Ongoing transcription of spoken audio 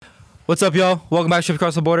What's up, y'all? Welcome back to Shift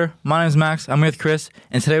Across the Border. My name is Max. I'm with Chris,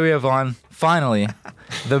 and today we have on, finally,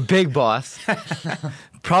 the big boss.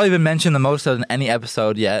 Probably been mentioned the most in any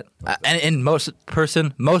episode yet, and most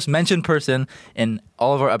mentioned person in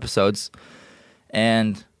all of our episodes,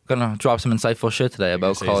 and gonna drop some insightful shit today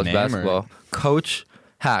about college basketball. Coach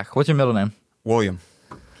Hack. What's your middle name? William.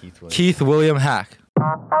 Keith William Hack.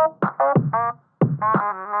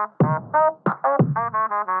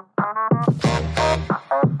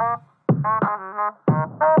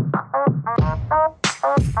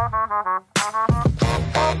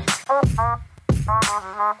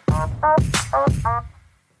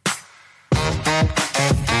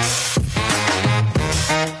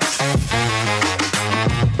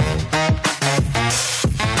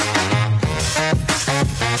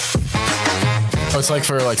 Oh, it's like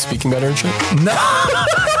for speaking better and shit? No.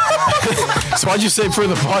 So why'd you say for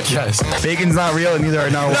the podcast? Bacon's not real and neither are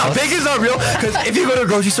no. No, bacon's not real, because if you go to a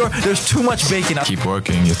grocery store, there's too much bacon. Keep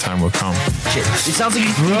working, your time will come. Shit. It sounds like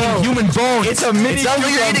you're eating human bone. It's a mini. It sounds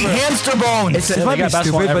like you're eating hamster bone. It might be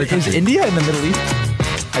stupid, but is India in the Middle East?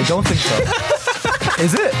 I don't think so.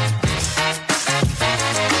 Is it?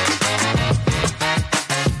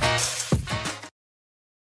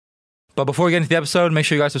 But before we get into the episode, make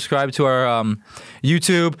sure you guys subscribe to our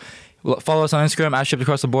YouTube. Follow us on Instagram at Shipped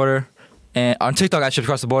Across the Border, and on TikTok at Shipped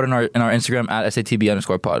Across the Border, and our Instagram at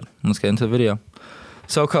SATB_pod. Let's get into the video.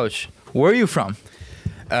 So, Coach, where are you from?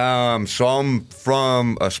 So I'm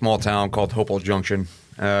from a small town called Hopewell Junction,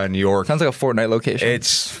 New York. Sounds like a Fortnite location.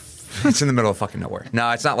 It's in the middle of fucking nowhere.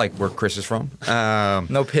 No, it's not like where Chris is from.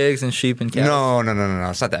 No pigs and sheep and cattle. No.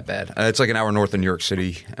 It's not that bad. It's like an hour north of New York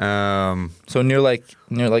City. So near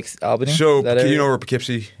Albany. So you know where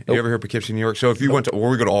Poughkeepsie? You ever hear Poughkeepsie, New York? So if you went to, where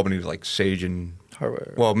we go to Albany, like Sage and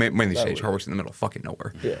Harvard. Well, mainly Sage. Harvard's in the middle of fucking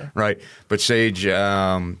nowhere. Yeah. Right. But Sage,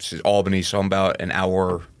 is Albany. So I'm about an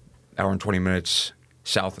hour and 20 minutes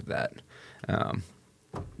south of that.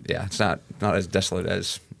 Yeah, it's not as desolate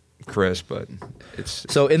as Chris, but it's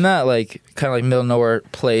so in that kind of middle of nowhere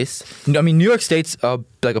place. I mean, New York State's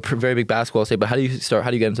like a very big basketball state, but how do you start?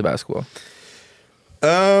 How do you get into basketball?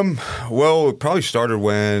 Well, it probably started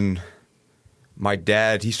when my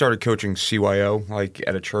dad, he started coaching CYO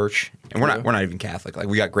at a church, and we're not even Catholic. Like,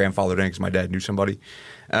 we got grandfathered in because my dad knew somebody,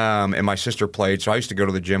 and my sister played. So I used to go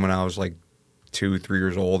to the gym when I was 2-3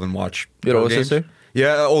 years old and watch. You had an older sister?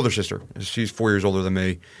 Yeah, older sister. She's 4 years older than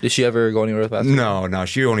me. Did she ever go anywhere with basketball? No.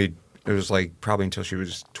 She only, it was probably until she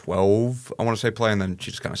was 12, I want to say, playing, and then she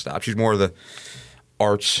just kind of stopped. She's more of the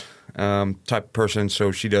arts type of person,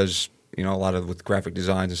 so she does, a lot of with graphic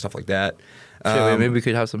designs and stuff like that. Maybe we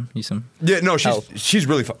could have some. Yeah, no, she's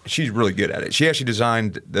really good at it. She actually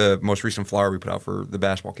designed the most recent flyer we put out for the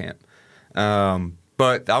basketball camp.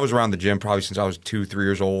 But I was around the gym probably since I was 2-3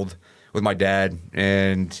 years old with my dad,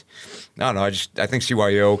 and I don't know. I think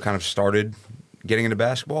CYO kind of started getting into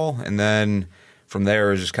basketball, and then from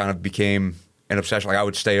there it just kind of became an obsession. I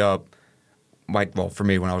would stay up. For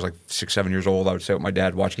me, when I was 6-7 years old, I would stay up with my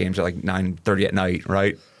dad, watch games at 9:30 at night.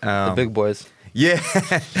 Right, the big boys. Yeah,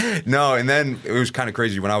 no, and then it was kind of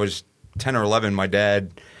crazy. When I was 10 or 11, my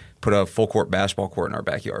dad put a full court basketball court in our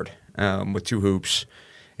backyard with 2 hoops,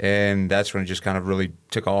 and that's when it just kind of really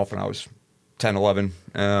took off. And I was 10, 11.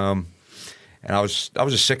 And I was a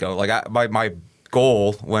sicko. My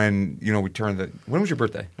goal when we turned when was your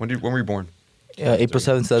birthday? When were you born? April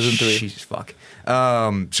 7th, 2003. Jesus fuck.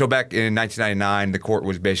 So back in 1999, the court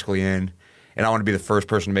was basically in, and I wanted to be the first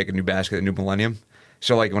person to make a new basket, a new millennium.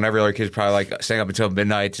 So when every other kid's probably staying up until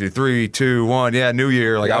midnight to 3, 2, 1, yeah, New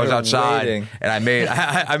Year. I was outside waiting. And I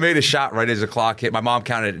made a shot right as the clock hit. My mom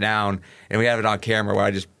counted it down, and we have it on camera where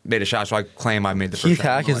I just made a shot. So I claim I made the first Keith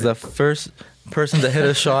shot. Hack is the first person to hit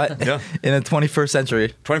a shot in the 21st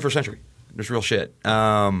century. 21st century. There's real shit.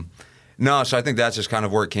 No, so I think that's just kind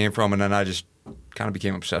of where it came from, and then I just kind of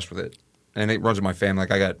became obsessed with it. And it runs in my family.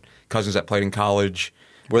 I got cousins that played in college.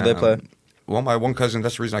 Where'd they play? Well, my one cousin,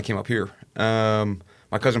 that's the reason I came up here.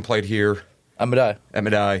 My cousin played here. At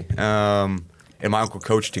Medaille. And my uncle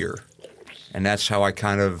coached here. And that's how I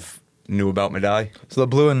kind of knew about Medaille. So the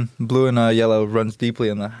blue and yellow runs deeply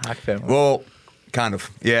in the Hack family. Well, kind of.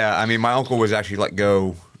 Yeah, I mean, my uncle was actually let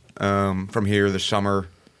go from here this summer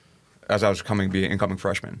as I was being incoming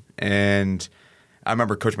freshman. And I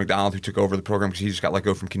remember Coach McDonald, who took over the program because he just got let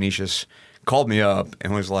go from Canisius, called me up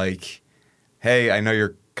and was like, hey, I know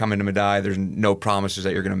you're coming to Medaille. There's no promises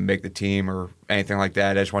that you're going to make the team or anything like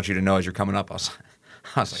that. I just want you to know as you're coming up. I was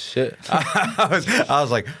like, shit. I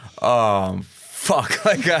was like, fuck.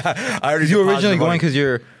 I already. You were originally going because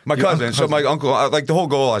you're my cousin. So my uncle, the whole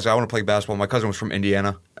goal is I want to play basketball. My cousin was from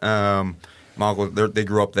Indiana, My uncle, they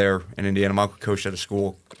grew up there in Indiana. My uncle coached at a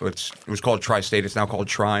school. It was called Tri-State. It's now called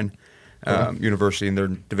Trine University, and they're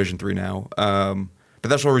in Division III now. But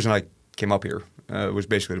that's the whole reason I came up here. It was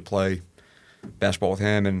basically to play basketball with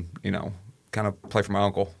him and, kind of play for my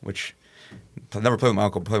uncle, which I never played with my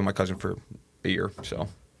uncle, played with my cousin for a year. So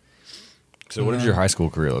what did your high school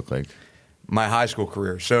career look like? My high school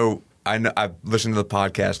career. So I've listened to the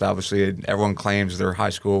podcast, obviously, and everyone claims their high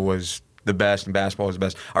school was the best and basketball was the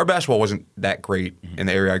best. Our basketball wasn't that great in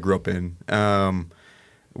the area I grew up in.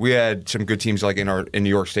 We had some good teams like in New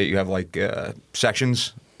York State. You have like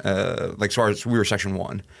sections, like so we were Section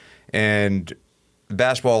 1. And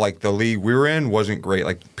basketball, like the league we were in, wasn't great.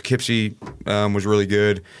 Like Poughkeepsie was really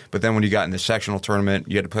good, but then when you got in the sectional tournament,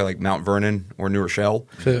 you had to play like Mount Vernon or New Rochelle.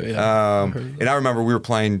 And I remember we were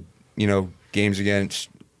playing, games against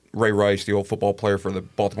Ray Rice, the old football player for the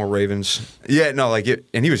Baltimore Ravens. Yeah, no,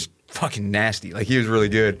 and he was fucking nasty. Like he was really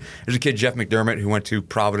good. There's a kid, Jeff McDermott, who went to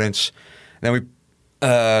Providence. And then we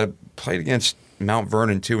played against Mount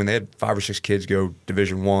Vernon too, and they had 5 or 6 kids go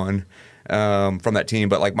Division I from that team.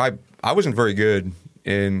 But I wasn't very good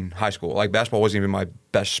in high school. Like basketball wasn't even my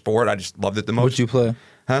best sport. I just loved it the most. What did you play?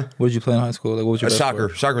 Huh? What did you play in high school? Like, what was your best soccer?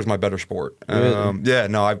 sport? Soccer was my better sport. Really? Yeah,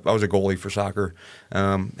 no, I was a goalie for soccer.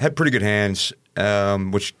 Had pretty good hands,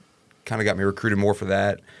 which kind of got me recruited more for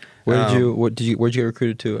that. Where'd you get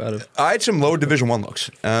recruited to out of? I had some low Division I looks.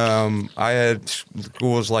 I had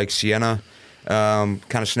schools like Siena, kind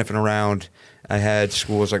of sniffing around. I had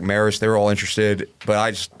schools like Marist. They were all interested, but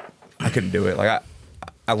I couldn't do it. Like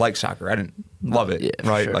I like soccer. I didn't love it. Yeah,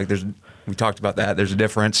 right? sure. Like we talked about that. There's a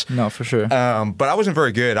difference. No, for sure. But I wasn't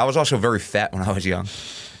very good. I was also very fat when I was young.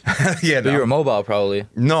 Yeah, But you were mobile, probably.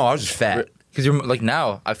 No, I was just fat. Because you're like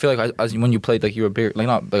now, I feel like as when you played, like you were bigger, like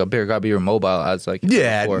not like a bigger guy, but you were mobile as like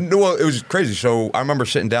Yeah, before. no, well, it was crazy. So I remember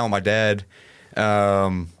sitting down with my dad.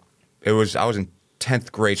 I was in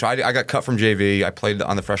 10th grade, so I got cut from JV. I played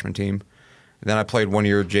on the freshman team. Then I played 1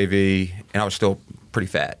 year JV, and I was still pretty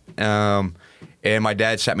fat. And my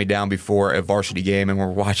dad sat me down before a varsity game, and we're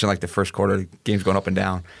watching like the first quarter. The game's going up and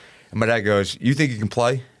down. And my dad goes, "You think you can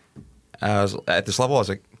play?" I was at this level. I was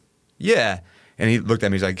like, "Yeah." And he looked at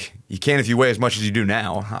me. He's like, "You can if you weigh as much as you do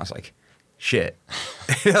now." I was like, "Shit."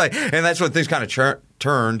 And that's when things kind of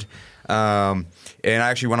turned. And I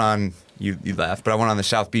actually went on. You laughed, but I went on the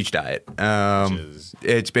South Beach diet.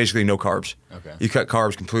 It's basically no carbs. Okay. You cut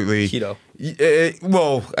carbs completely. Keto.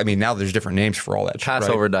 Well, I mean, now there's different names for all that.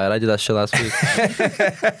 Passover diet. I did that shit last week.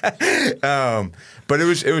 But it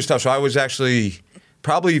was tough. So I was actually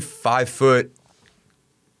probably 5'9",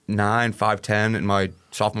 5'10" in my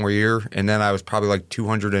sophomore year, and then I was probably like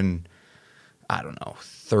 200 and I don't know,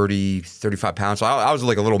 30, 35 pounds. So I was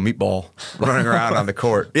like a little meatball running around on the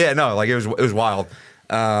court. Yeah, no, like it was wild.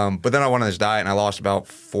 But then I went on this diet and I lost about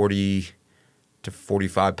 40 to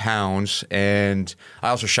 45 pounds, and I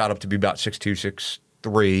also shot up to be about 6'2",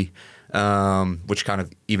 6'3", which kind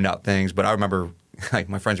of evened out things. But I remember, like,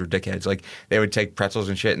 my friends were dickheads. Like, they would take pretzels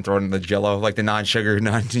and shit and throw it in the Jell-O, like the non-sugar,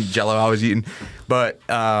 non-Jell-O I was eating. But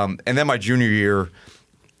and then my junior year,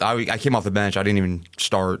 I came off the bench. I didn't even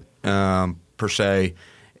start per se,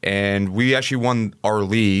 and we actually won our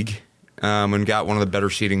league and got one of the better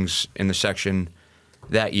seedings in the section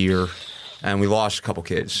that year, and we lost a couple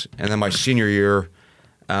kids. And then my senior year,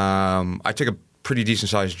 I took a pretty decent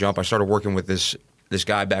sized jump. I started working with this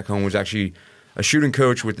guy back home who was actually a shooting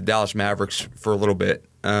coach with the Dallas Mavericks for a little bit.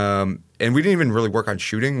 And we didn't even really work on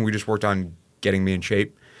shooting. We just worked on getting me in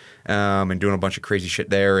shape and doing a bunch of crazy shit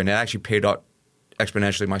there. And it actually paid out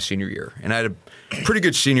exponentially my senior year. And I had a pretty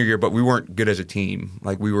good senior year, but we weren't good as a team.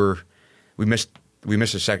 Like we missed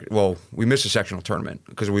a sectional tournament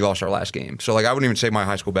because we lost our last game. So like I wouldn't even say my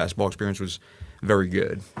high school basketball experience was very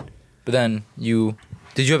good. But then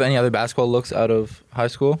did you have any other basketball looks out of high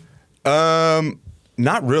school?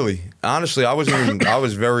 Not really. Honestly, I didn't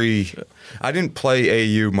play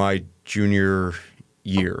AAU my junior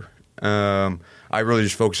year. I really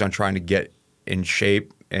just focused on trying to get in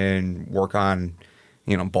shape and work on,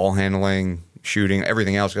 ball handling, shooting,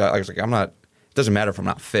 everything else. I was like, it doesn't matter if I'm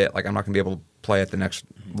not fit. Like I'm not going to be able to play at the next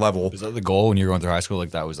level. Is that the goal when you were going through high school?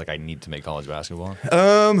 Like that was like, I need to make college basketball?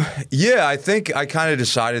 Yeah, I think I kind of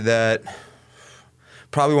decided that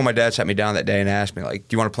probably when my dad sat me down that day and asked me, like,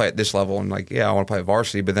 do you want to play at this level? And like, yeah, I want to play at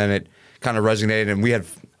varsity. But then it kind of resonated, and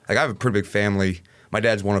I have a pretty big family. My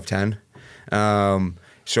dad's one of 10.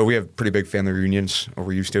 So we have pretty big family reunions, or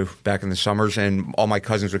we used to back in the summers, and all my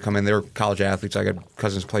cousins would come in. They were college athletes. I got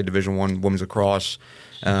cousins played Division I women's lacrosse,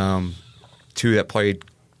 3 that played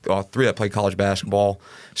college basketball.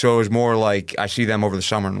 So it was more like I see them over the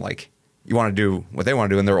summer and like, you want to do what they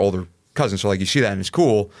want to do, and they're older cousin. So like you see that and it's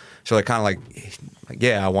cool. So like kind of like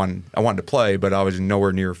yeah, I wanted to play, but I was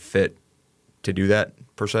nowhere near fit to do that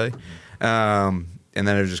per se. And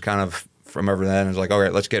then it was just kind of from ever then, it was like, all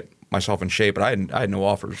right, let's get myself in shape. But I had no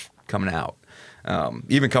offers coming out.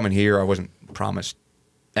 Even coming here, I wasn't promised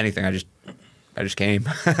anything. I just came.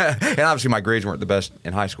 And obviously my grades weren't the best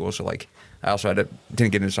in high school, so like I also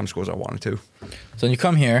didn't get into some schools I wanted to. So you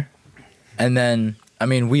come here, and then I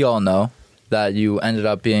mean we all know that you ended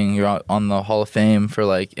up you're on the Hall of Fame for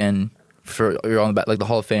you're on the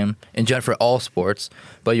Hall of Fame in general for all sports,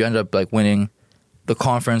 but you ended up like winning the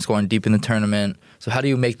conference, going deep in the tournament. So how do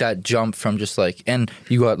you make that jump from just like, and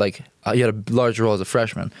you got like you had a large role as a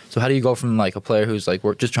freshman. So how do you go from like a player who's like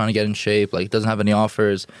we're just trying to get in shape, like doesn't have any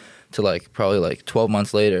offers, to like probably like 12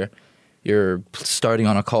 months later, you're starting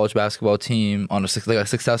on a college basketball team, on a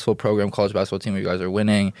successful program college basketball team where you guys are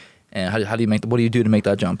winning. And how do you what do you do to make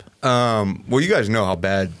that jump? Well, you guys know how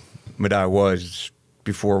bad Medaille was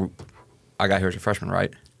before I got here as a freshman,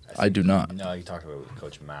 right? I do not. No, you talked about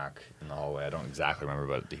Coach Mack in the hallway. I don't exactly remember,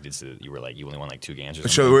 but he did say that you only won like 2 games or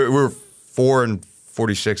something. So we were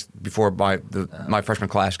 4-46 before my freshman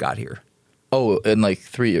class got here. Oh, in like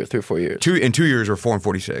 3 or 4 years. In 2 years, we're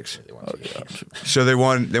 4-46. Oh, yeah. So they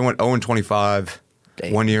went 0-25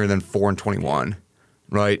 Dang. 1 year, and then 4-21,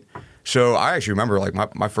 right? So I actually remember like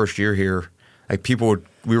my first year here, like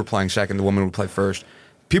we were playing second, the women would play first.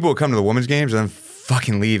 People would come to the women's games and then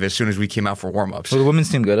fucking leave as soon as we came out for warm-ups. Was the women's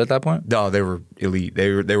team good at that point? No, they were elite. They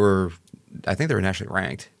were I think they were nationally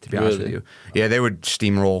ranked, to be honest with you. Yeah, they would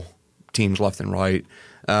steamroll teams left and right.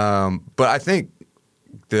 But I think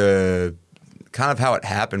the kind of how it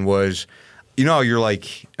happened was, you know, you're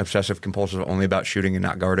like obsessive compulsive only about shooting and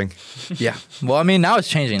not guarding. Yeah. Well, I mean, now it's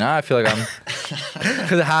changing. Now I feel like I'm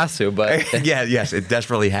because it has to. But yes, it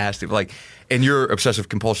desperately has to. Like, and you're obsessive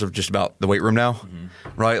compulsive just about the weight room now,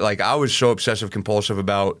 right? Like I was so obsessive compulsive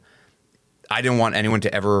about I didn't want anyone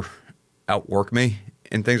to ever outwork me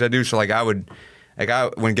in things I do. So like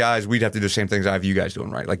when guys, we'd have to do the same things I have you guys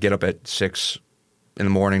doing, right? Like get up at 6 in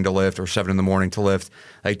the morning to lift or 7 in the morning to lift.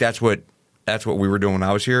 Like that's what we were doing when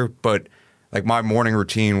I was here. But like my morning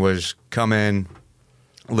routine was come in,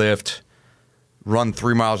 lift, run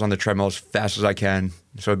 3 miles on the treadmill as fast as I can.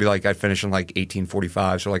 So it'd be like I'd finish in like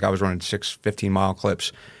 18:45. So like I was running 6 15-mile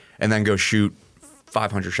clips, and then go shoot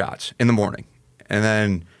 500 shots in the morning, and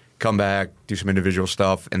then come back, do some individual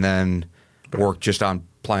stuff, and then work just on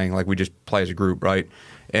playing. Like we just play as a group, right?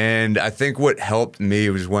 And I think what helped me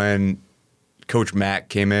was when Coach Mack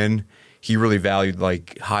came in. He really valued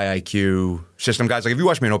like high IQ system guys. Like if you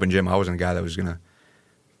watch me in open gym, I wasn't a guy that was gonna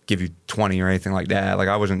give you 20 or anything like that. Like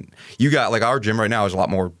I wasn't. You got like our gym right now is a lot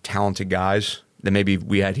more talented guys than maybe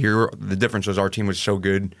we had here. The difference was our team was so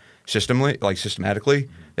good systematically,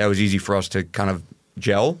 that it was easy for us to kind of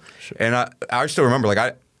gel. Sure. And I still remember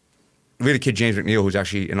like we had a kid, James McNeil, who's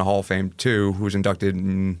actually in the Hall of Fame too, who was inducted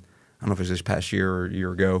in, I don't know if it was this past year or a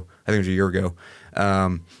year ago. I think it was a year ago.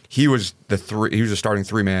 He was a starting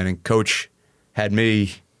 3-man, and Coach had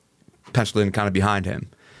me penciled in kind of behind him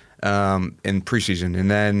in preseason. And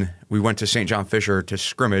then we went to St. John Fisher to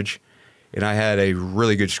scrimmage, and I had a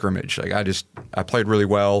really good scrimmage. Like I played really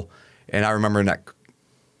well, and I remember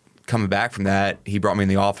coming back from that, he brought me in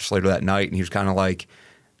the office later that night, and he was kind of like,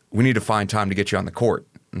 "We need to find time to get you on the court."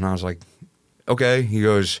 And I was like, "Okay." He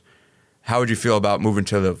goes, "How would you feel about moving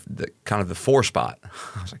to the kind of the 4 spot?"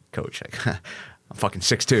 I was like, "Coach, I'm fucking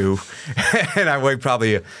 6'2", and I weighed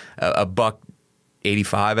probably a buck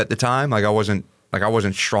 85 at the time. I wasn't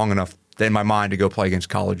strong enough in my mind to go play against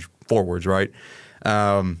college forwards, right?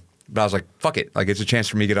 But I was like, fuck it. Like it's a chance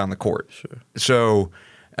for me to get on the court. Sure. So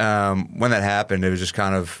when that happened, it was just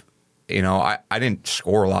kind of, you know, I didn't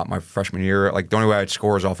score a lot my freshman year. Like the only way I'd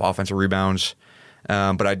score is off offensive rebounds.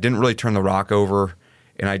 But I didn't really turn the rock over,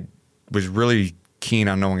 and I was really keen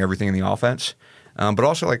on knowing everything in the offense. But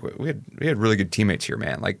also, like, we had really good teammates here,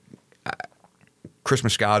 man. Like, Chris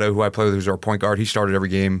Moscato, who I play with, who's our point guard, he started every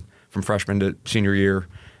game from freshman to senior year.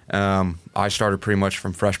 I started pretty much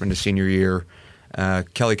from freshman to senior year.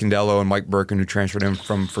 Kelly Candello and Mike Birkin, who transferred in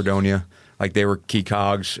from Fredonia, like, they were key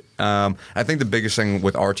cogs. I think the biggest thing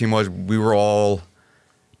with our team was we were all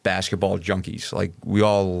basketball junkies. Like, we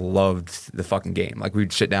all loved the fucking game. Like,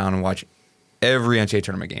 we'd sit down and watch every NCAA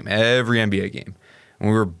tournament game, every NBA game. When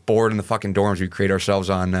we were bored in the fucking dorms, we'd create ourselves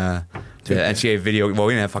on the NCAA video. Well,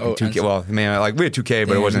 we didn't have fucking 2K. Well, man, like we had 2K,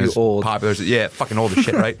 but it wasn't as popular. Yeah, fucking old as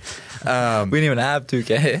shit, right? We didn't even have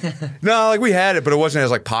 2K. No, like we had it, but it wasn't as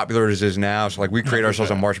like popular as it is now. So like we create ourselves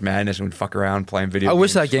on March Madness and we'd fuck around playing video games. I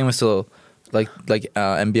wish that game was still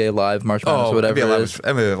NBA Live, March Madness, or whatever it is?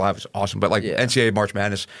 NBA Live was awesome, but like NCAA March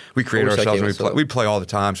Madness, we create ourselves and we play all the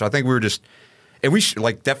time. So I think we were just, and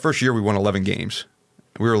like that first year we won 11 games.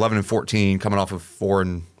 We were 11-14, coming off of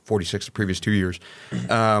 4-46 the previous 2 years.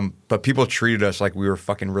 But people treated us like we were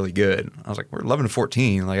fucking really good. I was like, we're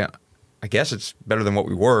 11-14. Like, I guess it's better than what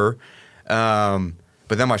we were.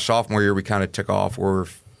 But then my sophomore year, we kind of took off. We were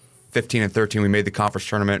 15-13. We made the conference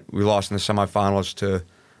tournament. We lost in the semifinals to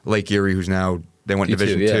Lake Erie, who's now they went P2,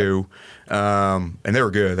 Division II, and they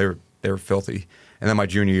were good. They were filthy. And then my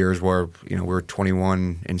junior years were we were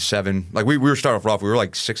 21-7. Like we were starting off rough. We were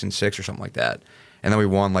like 6-6 or something like that. And then we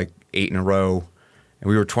won like 8 in a row, and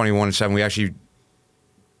we were 21-7. We actually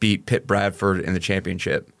beat Pitt Bradford in the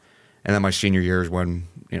championship. And then my senior year is when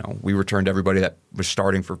we returned everybody that was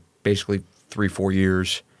starting for basically 3-4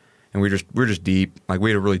 years, and we were just deep. Like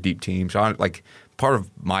we had a really deep team. So part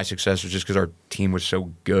of my success was just because our team was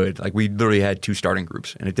so good. Like we literally had 2 starting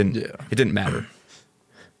groups, and it didn't matter.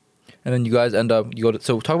 And then you guys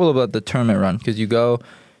so talk a little about the tournament run, because you go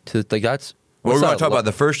to that's. Well, we're going to talk about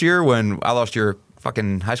the first year when I lost your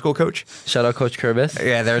fucking high school coach. Shout out Coach Kirbis.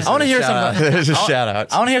 Yeah, there's I want to hear some. There's a shout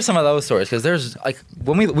out. I want to hear some of those stories, because there's like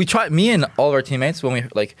when we tried, me and all of our teammates,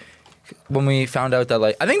 when we found out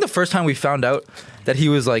that I think the first time we found out that he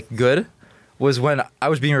was like good was when I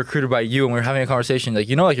was being recruited by you, and we were having a conversation.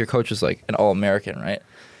 Your coach was like an All-American, right?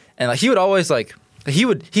 And he would always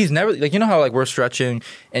he's never how we're stretching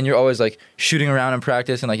and you're always shooting around in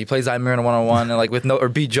practice, and he plays Zymir in a one-on-one and with no, or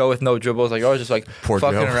beat Joe with no dribbles. You're always just Poor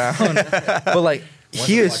fucking Joe. around. But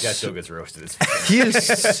he is Joe gets roasted. he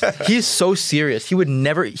is so serious. He would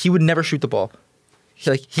never shoot the ball.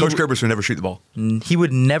 Coach Kirbis would never shoot the ball. He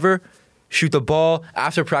would never shoot the ball.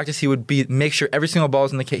 After practice, he would make sure every single ball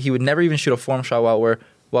is in the kit. He would never even shoot a form shot while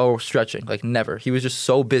we're stretching. Never. He was just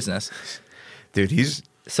so business. Dude,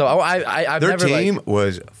 So I've their never team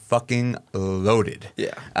was fucking loaded.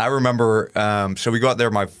 Yeah. I remember. So we got there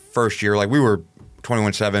my first year. We were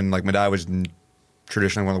 21-7. Medaille was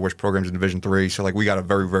traditionally one of the worst programs in Division III. So we got a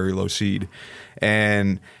very, very low seed.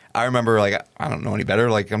 And I remember I don't know any better.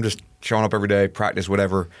 I'm just showing up every day, practice,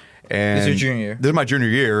 whatever. And this is your junior year. This is my junior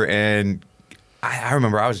year, and I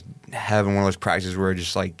remember I was having one of those practices where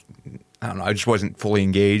just I don't know, I just wasn't fully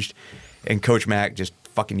engaged. And Coach Mack just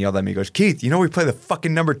fucking yelled at me. He goes, "Keith, we play the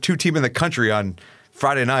fucking number 2 team in the country on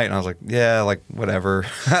Friday night." And I was like, yeah, whatever.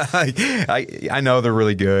 I know they're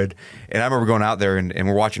really good. And I remember going out there and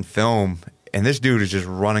we're watching film, and this dude is just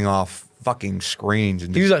running off fucking screens.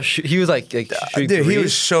 And he was like dude, he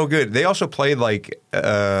was so good. They also played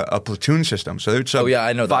a platoon system. So they'd sub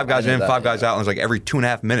I know 5 guys in, 5 guys out, and it was every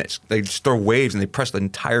 2.5 minutes. They'd just throw waves and they press the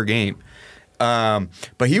entire game. But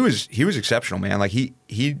he was exceptional, man. He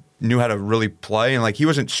knew how to really play, and he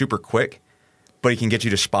wasn't super quick, but he can get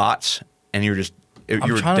you to spots, and you were just you I'm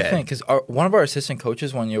were trying dead. to think, because one of our assistant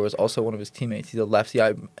coaches one year was also one of his teammates. He's a lefty.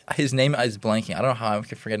 His name is blanking. I don't know how I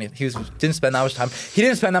can forget anything. He didn't spend that much time. He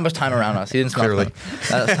didn't spend that much time around us. He didn't spend that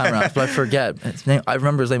much time around us. But I forget his name. I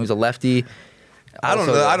remember his name. He was a lefty. I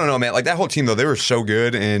don't know, man. That whole team though, they were so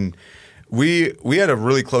good, and we had a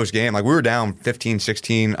really close game. We were down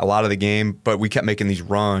 15-16 a lot of the game, but we kept making these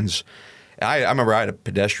runs. I remember I had a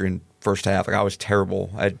pedestrian first half. I was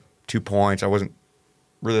terrible. I had 2 points. I wasn't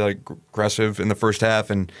really aggressive in the first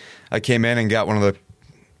half, and I came in and got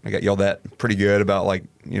I got yelled at pretty good about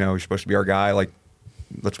you're supposed to be our guy.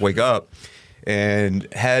 Let's wake up. And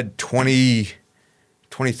had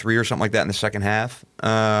 23 or something like that in the second half.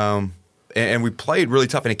 And we played really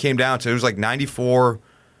tough, and it came down to, it was 94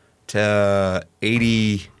 to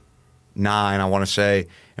 89, I want to say.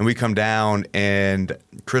 And we come down, and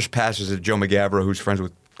Chris passes to Joe McGavra, who's friends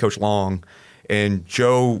with Coach Long. And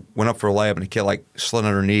Joe went up for a layup, and the kid slid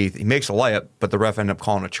underneath. He makes a layup, but the ref ended up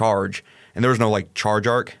calling a charge. And there was no charge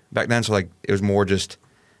arc back then, so it was more just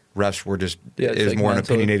refs were just it was more an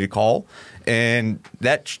opinionated call. And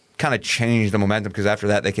that kind of changed the momentum, because after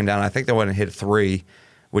that they came down, and I think they went and hit a 3,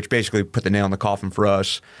 which basically put the nail in the coffin for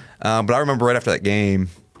us. But I remember right after that game,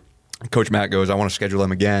 Coach Matt goes, "I want to schedule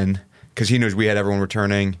them again," because he knows we had everyone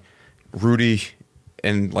returning. Rudy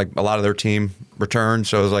and a lot of their team returned,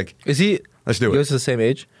 so I was is he? Let's do it. He goes to the same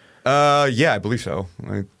age? Yeah, I believe so.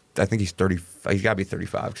 I think he's 30. He's got to be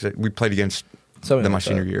 35, because we played against them my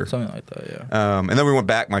senior year. Something like that, yeah. And then we went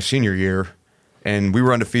back my senior year, and we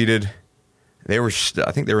were undefeated. They were,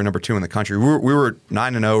 I think they were number 2 in the country. We were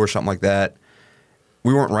 9-0 or something like that.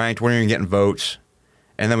 We weren't ranked. We weren't even getting votes.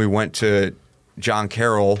 And then we went to John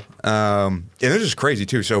Carroll. And this is crazy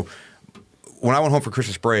too. So when I went home for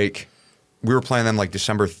Christmas break, we were playing them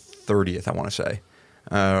December 30th, I want to say.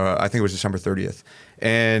 I think it was December 30th.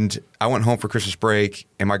 And I went home for Christmas break,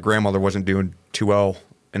 and my grandmother wasn't doing too well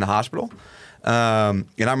in the hospital. And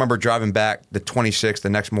I remember driving back the 26th the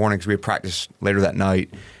next morning because we had practice later that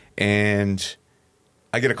night. And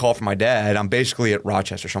I get a call from my dad. I'm basically at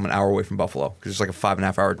Rochester, so I'm an hour away from Buffalo because it's like a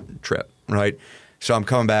 5.5 hour trip, right? So I'm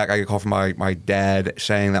coming back. I get a call from my dad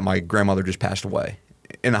saying that my grandmother just passed away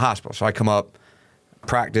in the hospital. So I come up,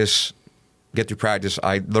 practice, get through practice.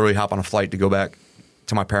 I literally hop on a flight to go back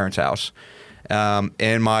to my parents' house.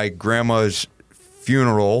 And my grandma's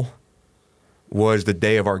funeral was the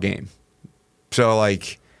day of our game. So,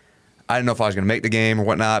 like, I didn't know if I was going to make the game or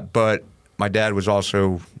whatnot, but my dad was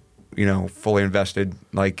also, you know, fully invested.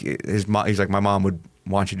 Like, he's like, my mom would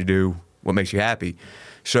want you to do what makes you happy.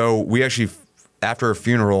 So we actually, after a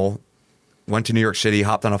funeral, went to New York City,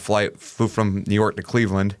 hopped on a flight, flew from New York to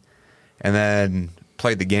Cleveland, and then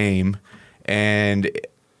played the game. And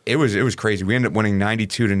it was crazy. We ended up winning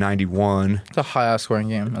 92-91. It's a high-ass scoring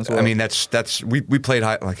game as well. I mean, we played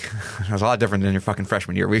high. Like, it was a lot different than your fucking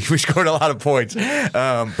freshman year. We scored a lot of points,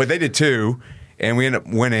 but they did too, and we ended up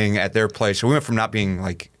winning at their place. So we went from not being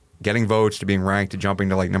like getting votes to being ranked to jumping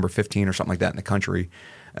to like number 15 or something like that in the country.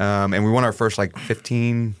 And we won our first like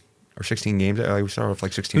 15 or 16 games. We started off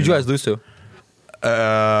like 16. Who'd you guys lose to?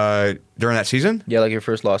 During that season? Yeah, like your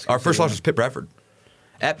first loss. Our first loss was Pitt Bradford.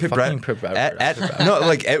 At Pitt Fucking Bradford. No,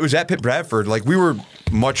 like it was at Pitt Bradford. Like we were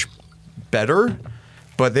much better,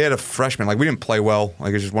 but they had a freshman. Like we didn't play well.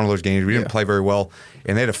 Like it was just one of those games. We didn't play very well,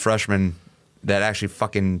 and they had a freshman that actually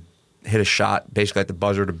fucking hit a shot basically at the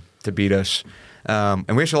buzzer to beat us.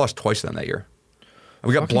 And we actually lost twice to them that year. And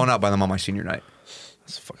we got blown out by them on my senior night.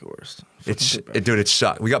 That's the fucking worst. Dude, it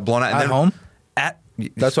sucked. We got blown out. At home?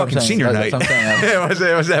 That's what I'm saying. Senior night. That's what I'm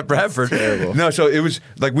saying. it was at Bradford. Terrible. No, so it was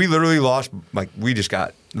like we literally lost. Like we just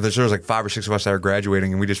got there was like 5 or 6 of us that were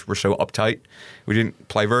graduating, and we just were so uptight. We didn't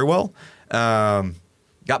play very well.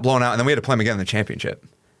 Got blown out, and then we had to play them again in the championship.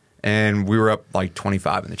 And we were up like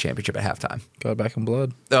 25 in the championship at halftime. Got it back in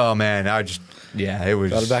blood. Oh man, it was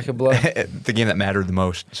Got it back in blood. the game that mattered the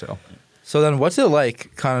most. So then, what's it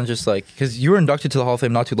like? Kind of just like because you were inducted to the Hall of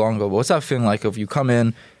Fame not too long ago. But what's that feeling like of you come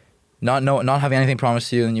in? Not having anything promised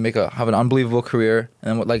to you, and you have an unbelievable career,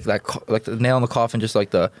 and then like the nail in the coffin, just like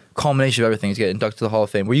the culmination of everything is get inducted to the Hall of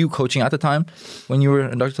Fame. Were you coaching at the time when you were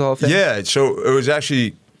inducted to the Hall of Fame? Yeah, so it was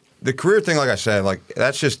actually the career thing. Like I said, like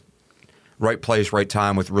that's just right place, right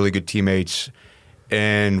time with really good teammates,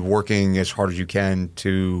 and working as hard as you can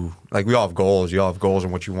to like we all have goals. You all have goals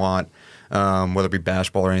and what you want, whether it be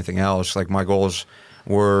basketball or anything else. Like my goals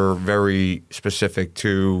were very specific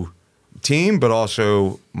to team, but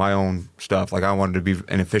also my own stuff. Like I wanted to be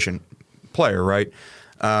an efficient player, right?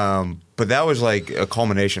 But that was like a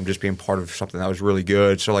culmination of just being part of something that was really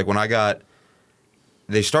good. So like when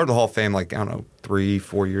they started the Hall of Fame like I don't know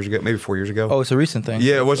 3-4 years ago, maybe 4 years ago. Oh, it's a recent thing.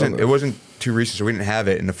 Yeah, it wasn't too recent, so we didn't have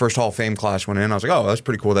it. And the first Hall of Fame class went in. I was like, oh, that's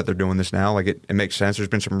pretty cool that they're doing this now. Like it makes sense. There's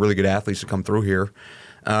been some really good athletes that come through here.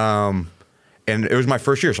 And it was my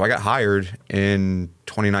first year, so I got hired in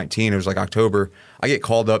 2019. It was like October. I get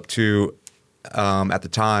called up to, at the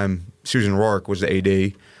time, Susan Rourke was the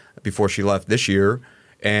AD before she left this year,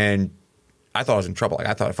 and I thought I was in trouble. Like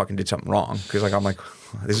I thought I fucking did something wrong because I'm like,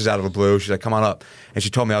 this is out of the blue. She's like, come on up, and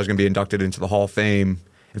she told me I was going to be inducted into the Hall of Fame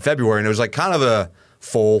in February, and it was like kind of a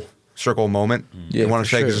full circle moment. Yeah, I want to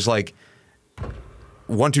say because it's like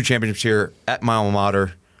won 2 championships here at my alma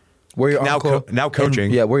mater. Where your uncle now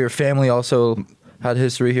coaching, where your family also had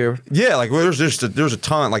history here. Yeah, like there's a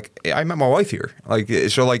ton. Like I met my wife here. Like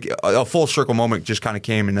so, like a full circle moment just kind of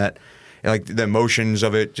came in that, like the emotions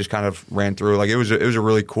of it just kind of ran through. Like it was a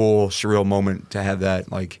really cool, surreal moment to have that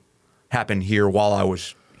like happen here while I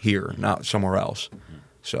was here, not somewhere else.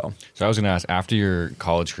 So I was going to ask, after your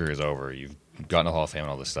college career is over, you've gotten to the Hall of Fame and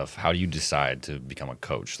all this stuff. How do you decide to become a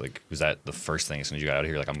coach? Like, was that the first thing as soon as you got out of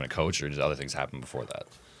here? Like, I'm going to coach, or did other things happen before that?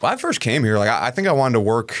 When I first came here, like I think I wanted to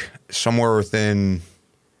work somewhere within,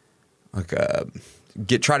 like,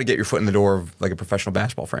 try to get your foot in the door of like a professional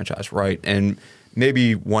basketball franchise, right? And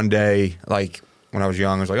maybe one day, like when I was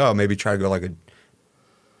young, I was like, oh, maybe try to go like a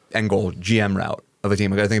end goal GM route of a team.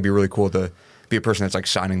 Like I think it'd be really cool to be a person that's like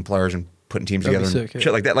signing players and putting teams together, sick, and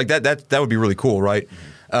shit like that. Like that would be really cool, right?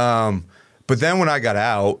 Mm-hmm. But then when I got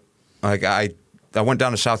out, like I went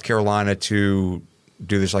down to South Carolina to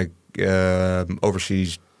do this like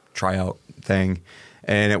overseas tryout thing,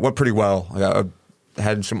 and it went pretty well. I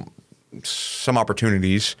had some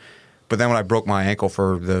opportunities, but then when I broke my ankle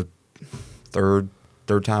for the third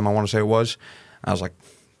time, I want to say it was, I was like,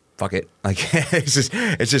 fuck it. Like it's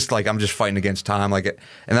just like I'm just fighting against time. Like,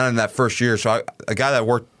 and then in that first year, so a guy that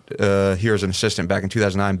worked here as an assistant back in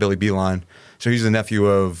 2009, Billy Beeline. So he's the nephew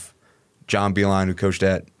of John Beeline, who coached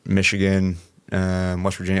at Michigan,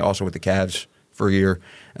 West Virginia, also with the Cavs for a year.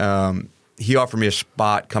 He offered me a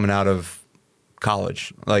spot coming out of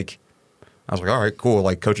college. Like, I was like, all right, cool.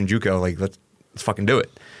 Like, coaching JUCO, like, let's fucking do it.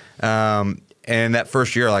 And that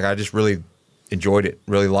first year, like, I just really enjoyed it,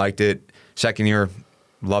 really liked it. Second year,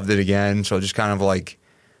 loved it again. So just kind of like,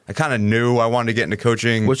 I kind of knew I wanted to get into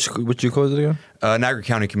coaching. Which JUCO was it again? Niagara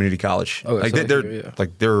County Community College. Okay, like so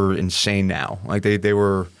they're insane now. Like they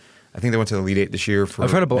were, I think they went to the Elite Eight this year for.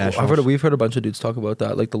 We've heard a bunch of dudes talk about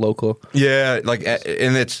that, like the local. Yeah, like,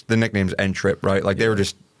 and it's the nickname's N Trip, right? Like they were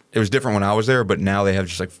just, it was different when I was there, but now they have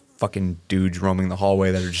just like fucking dudes roaming the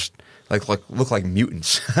hallway that are just like look like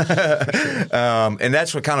mutants. And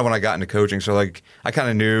that's what kind of when I got into coaching. So like I kind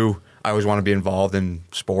of knew I always want to be involved in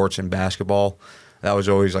sports and basketball. That was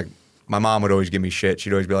always like, my mom would always give me shit.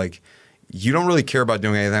 She'd always be like, you don't really care about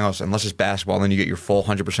doing anything else unless it's basketball, and then you get your full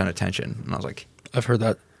 100% attention. And I was like, I've heard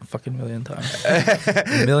that a fucking million times.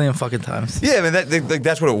 A million fucking times. yeah, I mean,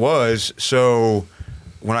 that's what it was. So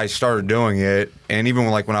when I started doing it, and even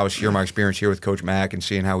when I was here, my experience here with Coach Mack and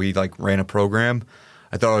seeing how he like ran a program,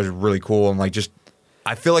 I thought it was really cool. And like, just,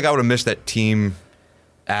 I feel like I would have missed that team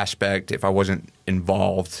aspect if I wasn't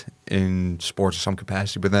involved in sports in some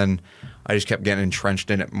capacity. But then I just kept getting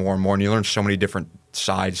entrenched in it more and more. And you learn so many different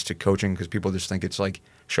sides to coaching because people just think it's like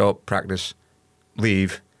show up, practice,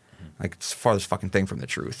 leave. Like, it's the farthest fucking thing from the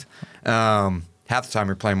truth. Half the time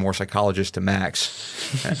you're playing more psychologist to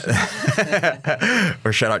Max,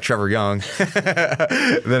 or shout out Trevor Young,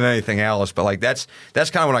 than anything else. But like that's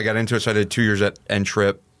kind of when I got into it. So I did 2 years at N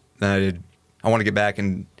Trip. Then I want to get back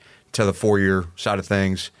into the 4-year side of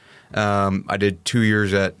things. I did 2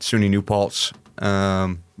 years at SUNY New Paltz,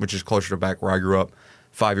 which is closer to back where I grew up.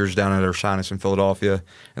 5 years down at Ursinus in Philadelphia,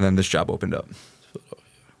 and then this job opened up.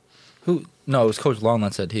 Who? No, it was Coach Long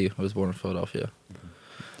that said he was born in Philadelphia.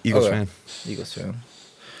 Eagles fan. Eagles fan.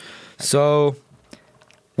 So,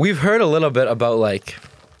 we've heard a little bit about like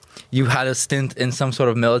you had a stint in some sort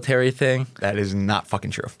of military thing. That is not fucking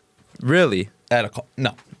true. Really?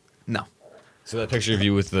 No. So that picture of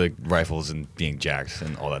you with the rifles and being jacked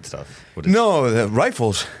and all that stuff. No, the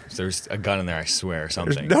rifles. There's a gun in there, I swear, or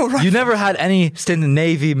something. No rifles. You never had any stint in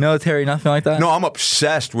Navy, military, nothing like that? No, I'm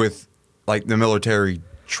obsessed with like the military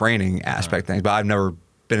training aspect things, but I've never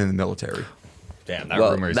been in the military. Damn,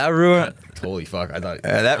 rumor is... That ruined... Holy fuck, I thought...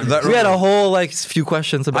 That we had a whole like few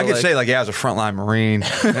questions about I could say like, yeah, I was a frontline Marine.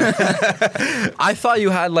 I thought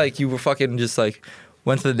you had like, you were fucking just like...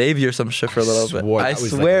 Went to the Navy or some shit for a little bit. I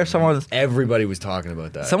swear everybody was talking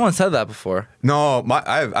about that. Someone said that before. No,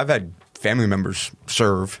 I've had family members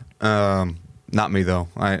serve. Not me though.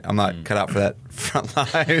 I'm not cut out for that front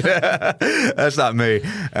line. That's not me.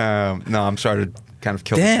 No, I'm sorry to kind of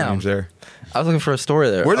kill the dreams there. I was looking for a story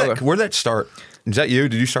there. Where'd that start? Is that you?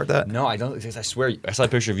 Did you start that? No, I don't. Because I swear, I saw a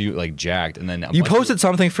picture of you like jacked, and then you posted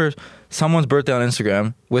something for someone's birthday on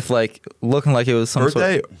Instagram with like looking like it was some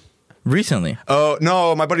birthday. Sort of, recently. Oh,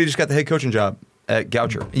 no, my buddy just got the head coaching job at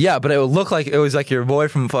Goucher. Yeah, but it would look like it was like your boy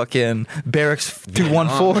from fucking Barracks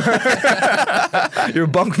 214. Your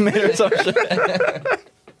bunkmate or some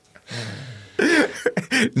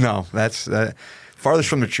shit. No, that's farthest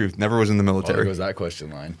from the truth. Never was in the There military. goes that question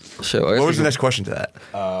line. Shit, What was the next question to that?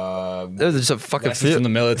 It was just a fucking Lessons from the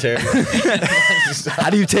military. How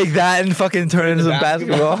do you take that and fucking turn it into some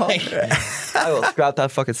basketball? I will scrap that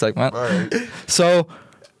fucking segment. All right. So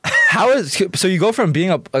you go from being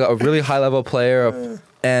a really high level player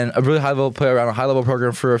and a really high level player around a high level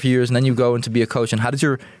program for a few years, and then you go into be a coach. And how does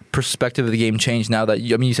your perspective of the game change now that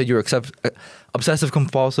you said you were obsessive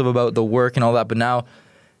compulsive about the work and all that, but now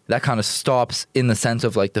that kind of stops in the sense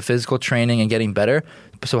of like the physical training and getting better.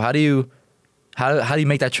 So how do you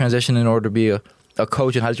make that transition in order to be a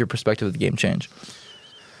coach, and how does your perspective of the game change?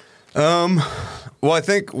 Well, I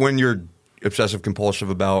think when you're obsessive compulsive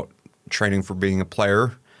about training for being a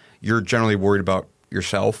player, you're generally worried about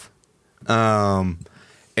yourself. And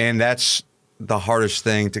that's the hardest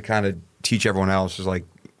thing to kind of teach everyone else is like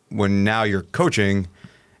when now you're coaching,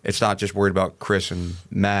 it's not just worried about Chris and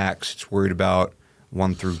Max. It's worried about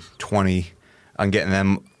 1 through 20 on getting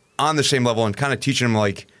them on the same level and kind of teaching them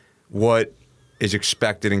like what is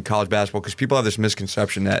expected in college basketball, because people have this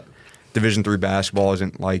misconception that Division III basketball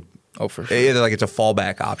isn't like, oh, for sure, either like it's a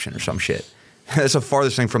fallback option or some shit. That's the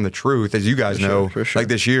farthest thing from the truth, as you guys know. For sure. Like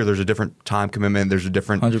this year, there's a different time commitment. There's a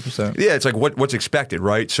different 100%. Yeah, it's like what's expected,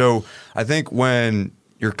 right? So I think when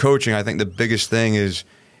you're coaching, I think the biggest thing is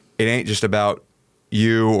it ain't just about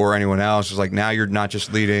you or anyone else. It's like now you're not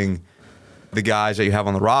just leading the guys that you have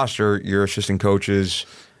on the roster, your assistant coaches,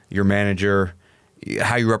 your manager,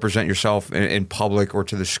 how you represent yourself in public or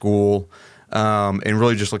to the school. and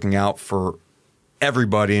really just looking out for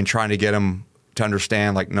everybody and trying to get them to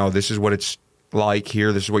understand, like, no, this is what it's like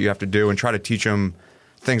here. This is what you have to do, and try to teach them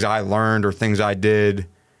things I learned or things I did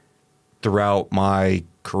throughout my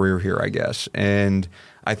career here, I guess. And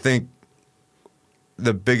I think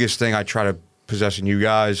the biggest thing I try to possess in you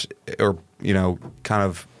guys, or, you know, kind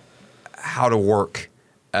of how to work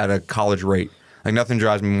at a college rate. Like, nothing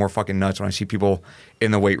drives me more fucking nuts when I see people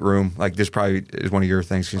in the weight room. Like, this probably is one of your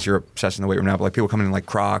things since you're obsessed in the weight room now, but like people coming in like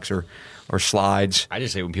Crocs or slides. I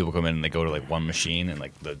just hate when people come in and they go to like one machine and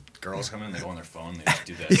like the girls come in and they go on their phone and they just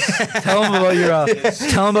do this. Tell him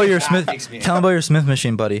about your Smith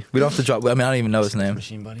machine, buddy. We don't have to drop. I mean, I don't even know his name.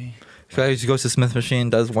 Machine, buddy. He goes to Smith machine,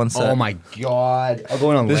 does one set. Oh my god! I'll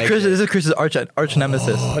go in on this is Chris's arch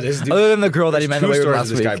nemesis. This dude, other than the girl that he met away with last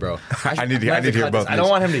this week. Guy, bro. I need to hear both. I don't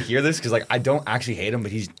want him to hear this because like I don't actually hate him,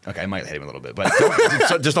 but he's okay. I might hate him a little bit, but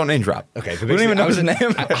just don't name drop. Okay, we don't even know his name.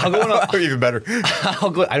 I'll go in on, even better. I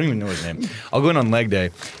don't even know his name. I'll go in on leg day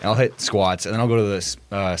and I'll hit squats, and then I'll go to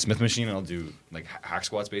the Smith machine and I'll do like hack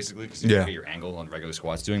squats basically because you get your angle on regular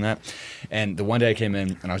squats doing that. And the one day I came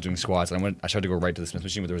in and I was doing squats and I tried to go right to the Smith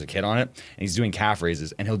machine, but there was a kid on it and he's doing calf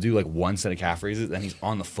raises, and he'll do like one set of calf raises, and he's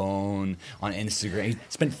on the phone on Instagram. He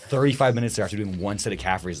spent 35 minutes there after doing one set of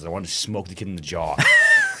calf raises. I wanted to smoke the kid in the jaw.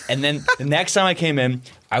 And then the next time I came in,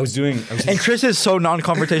 and Chris is so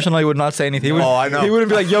non-confrontational, he would not say anything. I know. He wouldn't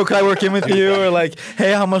be like, yo, can I work in with you? Or like,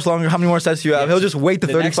 hey, how many more sets do you have? He'll just wait the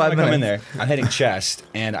 35 next time minutes. I come in there, I'm hitting chest,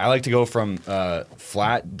 and I like to go from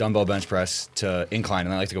flat dumbbell bench press to incline,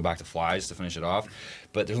 and I like to go back to flies to finish it off.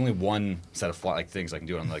 But there's only one set of things I can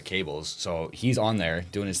do on the cables. So he's on there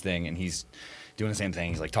doing his thing, and he's doing the same thing.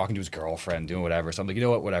 He's like talking to his girlfriend, doing whatever. So I'm like, you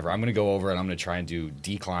know what, whatever. I'm going to go over and I'm going to try and do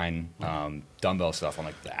decline dumbbell stuff on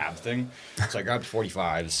like the ab thing. So I grabbed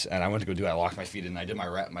 45s and I went to go do it. I locked my feet in. I did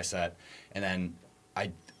my set. And then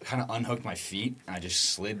I kind of unhooked my feet and I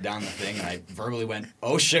just slid down the thing and I verbally went,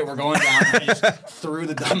 oh shit, we're going down. And I just threw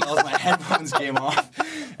the dumbbells. My headphones came off.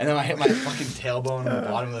 And then I hit my fucking tailbone on the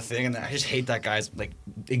bottom of the thing. And then I just hate that guy's like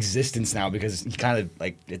existence now because he kind of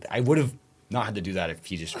like, I would have not had to do that if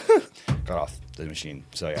he just got off the machine.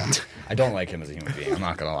 So yeah, I don't like him as a human being. I'm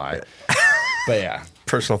not gonna lie. But yeah,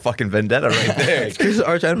 personal fucking vendetta right there. Chris is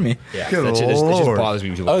arch enemy. Yeah, it just bothers me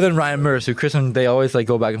when people. Other than Ryan Murs, who Chris and they always like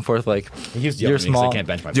go back and forth like you're small. I can't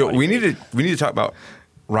bench my body. We need to talk about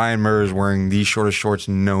Ryan Murs wearing the shortest shorts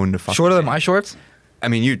known to fucking. Shorter than my shorts. I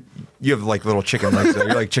mean, you have like little chicken legs.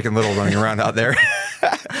 You're like Chicken Little running around out there.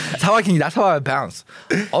 That's how I bounce.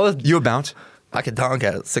 You a bounce? I could dunk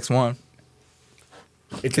at 6'1".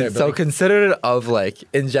 It's so considered of like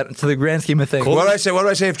to the grand scheme of things. What would I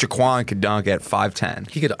say if Jaquan could dunk at 5'10"?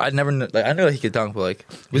 He could. I never. Like, I know he could dunk, but like,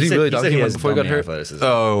 was he really dunking before he got hurt?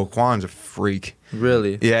 Oh, Quan's a freak.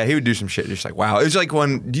 Really? Yeah, he would do some shit. Just like wow. It was like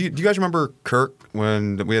when. Do you guys remember Kirk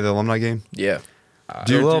when we had the alumni game? Yeah.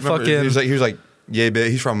 Do you remember? He was like yeah, but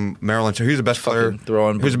he's from Maryland, so he was the best player. He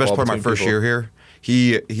was the best player my first year here.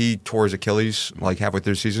 He tore his Achilles like halfway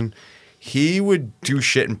through the season. He would do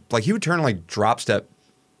shit and like he would turn like drop step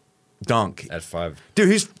dunk at 5. Dude,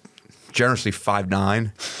 he's generously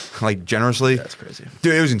 5'9", like generously. That's crazy.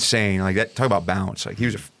 Dude, it was insane. Like that. Talk about bounce. Like he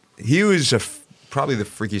was probably the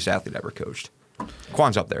freakiest athlete I ever coached.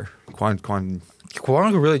 Quan's up there. Quan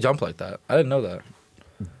could really jump like that. I didn't know that.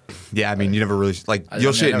 Yeah, I mean, you never really like.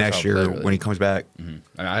 You'll see it next year when he comes back. Mm-hmm.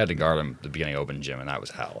 I mean, I had to guard him at the beginning of open gym, and that was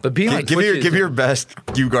hell. But being like, give me your best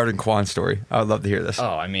you guarding Quan story. I would love to hear this. Oh,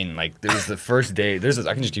 I mean, like there was the first day. I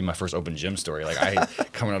can just give you my first open gym story. Like I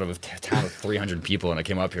coming out of a town of 300 people, and I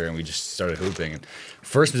came up here and we just started hooping. And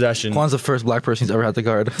first possession. Quan's the first black person he's ever had to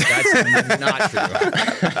guard. That's not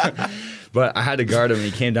true. But I had to guard him, and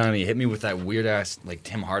he came down and he hit me with that weird ass like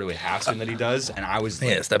Tim Hardaway half swing that he does, and I was like,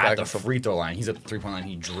 at the free throw line. He's at the 3-point line.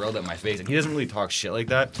 He drilled at my face, and he doesn't really talk shit like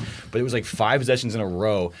that. But it was like 5 possessions in a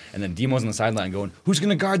row, and then Demo's on the sideline going, "Who's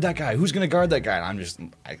gonna guard that guy? Who's gonna guard that guy?" And I'm just,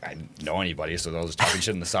 I didn't know anybody, so I was just talking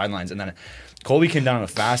shit on the sidelines. And then Colby came down on a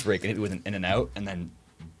fast break and hit me with an in and out, and then.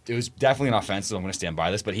 It was definitely an offense, so I'm going to stand by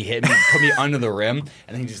this. But he hit me, put me under the rim, and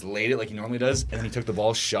then he just laid it like he normally does. And then he took the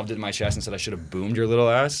ball, shoved it in my chest, and said I should have boomed your little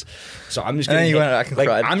ass. So I'm just getting.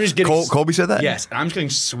 I'm just getting. Colby said that. Yes, and I'm just getting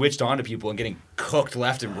switched on to people and getting cooked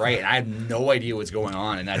left and right, and I have no idea what's going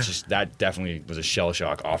on. And that definitely was a shell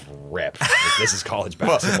shock off rip. Like, this is college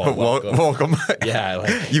basketball. Welcome. Yeah,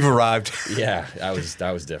 like you've arrived. Yeah,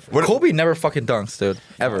 that was different. Colby never fucking dunks, dude.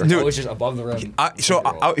 Ever. Dude, it was just above the rim.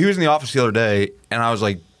 He was in the office the other day, and I was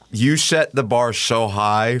like. you set the bar so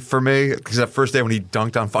high for me because that first day when he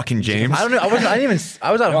dunked on fucking James. I don't know. I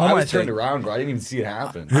was at home. I I was turned think. around, bro. I didn't even see it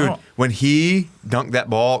happen. Dude, when he dunked that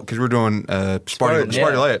ball, because we were doing Sparty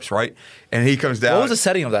layups, right? And he comes down. What was the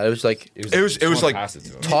setting of that? It was like It was someone like passed it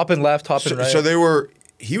to him. top and left, top and right. So they were.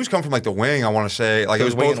 He was coming from like the wing. I want to say like So it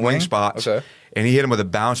was wing both and wing wing? spots. Okay. And he hit him with a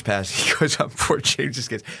bounce pass. He goes up before James just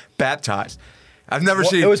gets baptized. I've never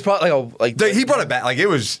seen. It was probably He brought it back. Like it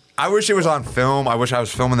was. I wish it was on film. I wish I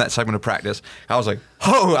was filming that segment of practice. I was like,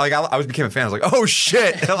 oh, like I became a fan. I was like, oh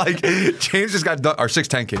shit, like James just got our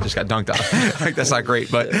 6'10" kid just got dunked on. Like that's not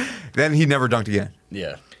great. But then he never dunked again.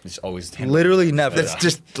 Yeah, it's always literally never. Let's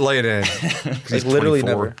just lay it in. 'Cause Like he's literally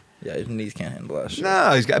 24. never. Yeah, his knees can't handle that shit.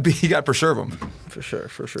 No, he got to preserve him. For sure.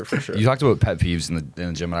 You talked about pet peeves in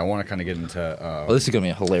the gym, and I want to kind of get into. Well, this is gonna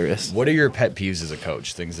be hilarious. What are your pet peeves as a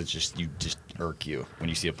coach? Things that just irk you when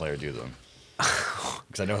you see a player do them.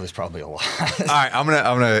 Because I know there's probably a lot. All right, I'm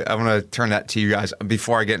gonna turn that to you guys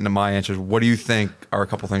before I get into my answers. What do you think are a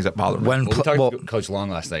couple things that bother me? Well, we talked to Coach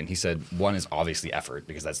Long last night, and he said one is obviously effort,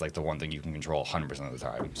 because that's like the one thing you can control 100% of the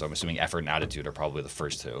time. So I'm assuming effort and attitude are probably the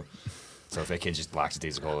first two. So if a kid just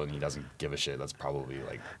lackadaisical and he doesn't give a shit, that's probably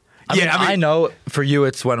like. I know for you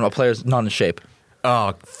it's when a player's not in shape.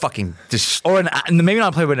 Oh, fucking just. Or maybe not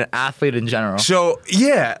a player, but an athlete in general. So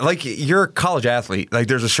yeah, like you're a college athlete. Like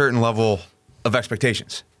there's a certain level of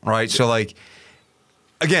expectations, right? So like,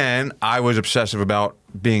 again, I was obsessive about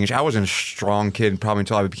being. I wasn't a strong kid probably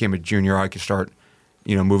until I became a junior. I could start,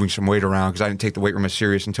 moving some weight around because I didn't take the weight room as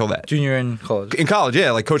serious until that. Junior in college. In college,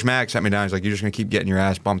 yeah. Like Coach Mack sat me down. He's like, "You're just gonna keep getting your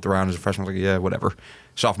ass bumped around as a freshman." I was like, "Yeah, whatever."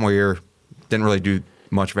 Sophomore year, didn't really do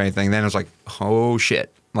much of anything. Then I was like, "Oh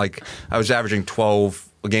shit!" Like I was averaging 12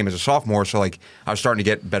 a game as a sophomore, so like I was starting to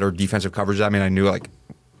get better defensive coverage. I mean, I knew like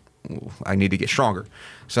I need to get stronger.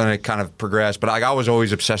 So then it kind of progressed. But like I was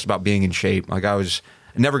always obsessed about being in shape. Like I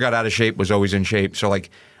never got out of shape. Was always in shape. So like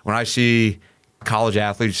when I see college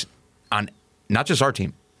athletes on not just our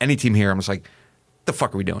team, any team here, I'm just like, the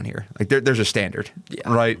fuck are we doing here? Like there's a standard,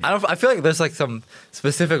 right? I feel like there's like some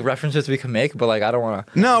specific references we can make, but like I don't want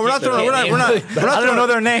to. No, we're not. I don't know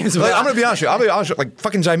their names. Like, I'm gonna be honest with you. I'll be honest with you, like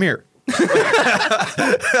fucking Zymir.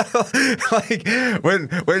 Like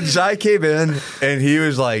when Zai came in and he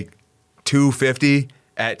was like 250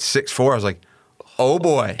 at 6'4", I was like, oh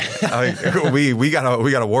boy, we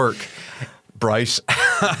gotta work, Bryce.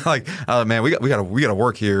 Like, man, we gotta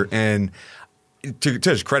work here. And to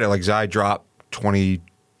his credit, like Zai dropped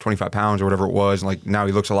 25 pounds or whatever it was, and like now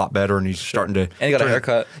he looks a lot better, and he's starting to. And he got a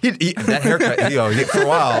haircut. That haircut, for a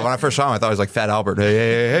while when I first saw him, I thought he was like Fat Albert.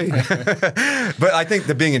 Hey. But I think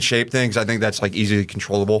the being in shape things, I think that's like easily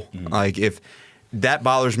controllable. Like if that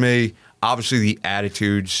bothers me, obviously the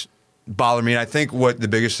attitudes bother me. And I think what the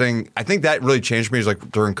biggest thing, I think that really changed me is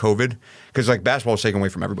like during COVID, because like basketball was taken away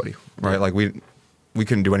from everybody, right? Like we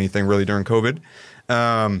couldn't do anything really during COVID.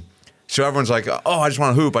 So everyone's like, oh, I just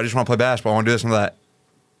want to hoop. I just want to play basketball. I want to do this and that.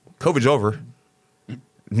 COVID's over.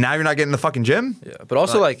 Now you're not getting in the fucking gym? Yeah, but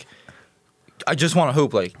also like I just want to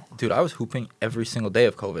hoop. Like, dude, I was hooping every single day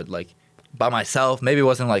of COVID, like by myself. Maybe it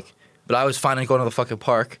wasn't like, but I was finally going to the fucking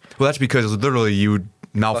park. Well, that's because literally you would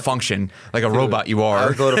malfunction like a robot you are. I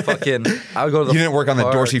would go to the You didn't work on the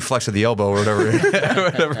park. dorsiflex flex of the elbow or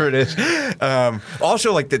whatever it is.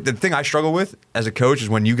 Also, like the thing I struggle with as a coach is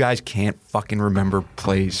when you guys can't fucking remember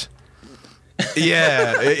plays.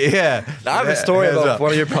 Yeah. I have a story about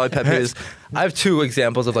one of your probably pet peeves. I have two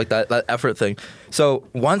examples of like that effort thing. So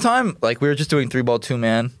one time, like we were just doing 3-ball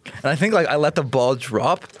 2-man, and I think like I let the ball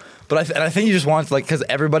drop, but I think you just wanted to, like, because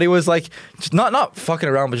everybody was like just not fucking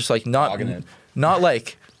around, but just like not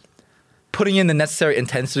like putting in the necessary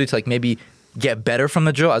intensity to like maybe get better from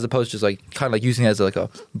the drill, as opposed to just like kind of like using it as like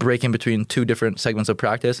a break in between two different segments of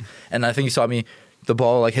practice. And I think you saw me, the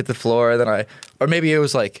ball like hit the floor, and then or maybe it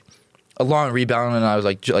was like a long rebound, and I was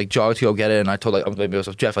like jogged to go get it, and I told maybe it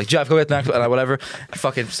was Jeff, go get the next one, and whatever. I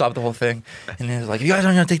fucking stopped the whole thing, and he was like, if you guys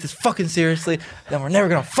aren't gonna take this fucking seriously, then we're never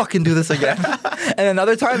gonna fucking do this again. And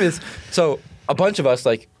another time is, so a bunch of us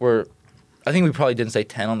like I think we probably didn't say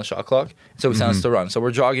 10 on the shot clock, so we sent us to run. So we're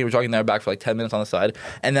jogging there back for like 10 minutes on the side,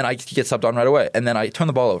 and then I get subbed on right away, and then I turn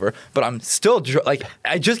the ball over, but I'm still like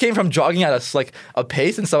I just came from jogging at a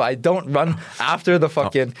pace, and so I don't run after the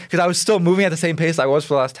fucking, because I was still moving at the same pace I was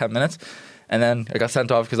for the last 10 minutes, and then I got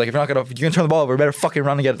sent off because like if you're gonna turn the ball over, you better fucking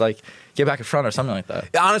run and get back in front or something like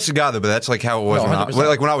that. Honest to God, though, but that's like how it was No,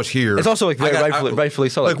 when I was here. It's also like rightfully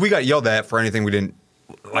so. Like we got yelled at for anything we didn't.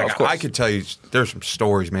 Like of course. I could tell you, there's some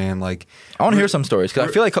stories, man. Like I want to hear some stories, because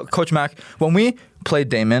I feel like Coach Mack, when we played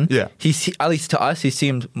Damon, he at least to us he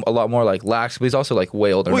seemed a lot more like lax, but he's also like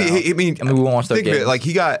way older now. I mean, we won't watch that think game. of it, like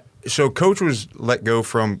he got so coach was let go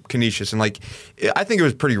from Canisius, and like I think it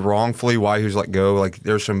was pretty wrongfully why he was let go. Like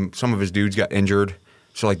there's some of his dudes got injured,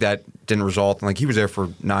 so like that didn't result. And like he was there for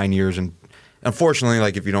 9 years, and unfortunately,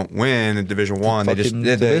 like if you don't win in Division I,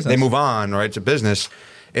 they move on. Right, it's a business,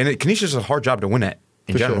 and Canisius is a hard job to win at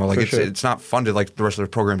in general. Like it's not funded like the rest of the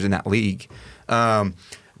programs in that league. So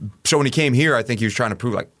when he came here, I think he was trying to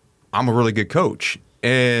prove like I'm a really good coach,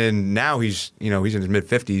 and now he's in his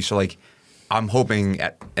mid-50s, so like. I'm hoping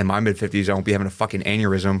in my mid-50s I won't be having a fucking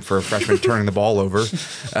aneurysm for a freshman turning the ball over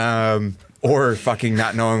or fucking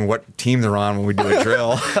not knowing what team they're on when we do a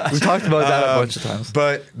drill. We've talked about that a bunch of times.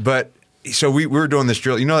 But so we were doing this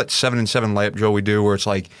drill. You know that 7-and-7 layup drill we do where it's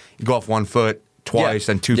like you go off 1 foot twice,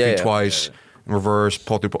 then 2 feet twice, reverse,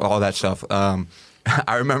 pull through, all that stuff. I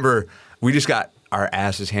remember we just got our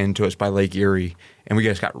asses handed to us by Lake Erie, and we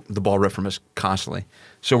just got the ball ripped from us constantly.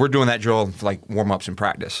 So we're doing that drill for like warm-ups and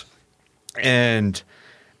practice. And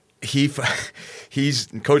he's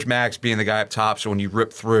Coach Max being the guy up top, so when you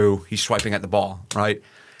rip through, he's swiping at the ball, right?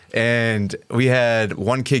 And we had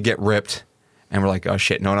one kid get ripped, and we're like, oh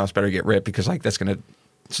shit, no one else better get ripped because like that's gonna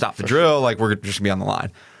stop the drill. Like we're just gonna be on the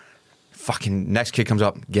line. Fucking next kid comes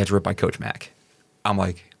up, gets ripped by Coach Mac. I'm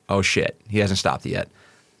like, oh shit, he hasn't stopped it yet.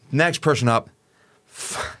 Next person up,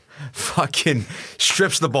 fucking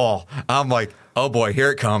strips the ball. I'm like, oh boy,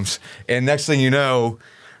 here it comes. And next thing you know.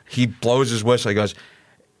 He blows his whistle. He goes,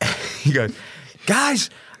 guys,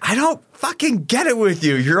 I don't fucking get it with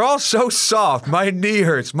you. You're all so soft. My knee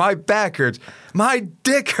hurts. My back hurts. My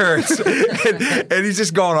dick hurts. and he's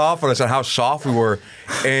just going off on us on how soft we were.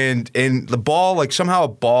 And the ball, like somehow a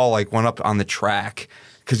ball like went up on the track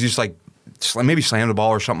because he just like maybe slammed the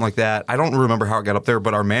ball or something like that. I don't remember how it got up there,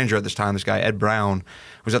 but our manager at this time, this guy Ed Brown,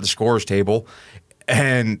 was at the scorer's table.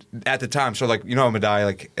 And at the time, so like Medaille,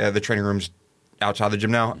 like the training room's outside the gym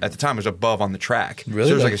now. At the time, it was above on the track. Really? So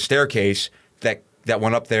there was like a staircase that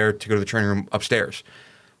went up there to go to the training room upstairs.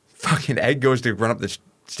 Fucking Ed goes to run up the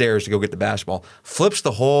stairs to go get the basketball, flips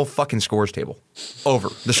the whole fucking scores table over.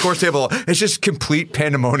 The scores table, it's just complete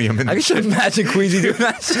pandemonium. I can just imagine Queasy doing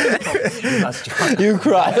that shit. You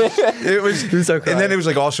cried. It was so crying. And then it was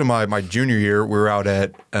like also my junior year, we were out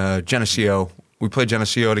at Geneseo. We played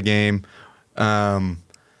Geneseo at a game.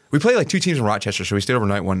 We played like 2 teams in Rochester, so we stayed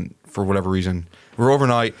overnight one for whatever reason. We were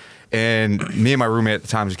overnight, and me and my roommate at the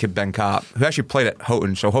time was a kid, Ben Kopp, who actually played at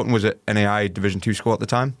Houghton. So Houghton was at NAI Division II school at the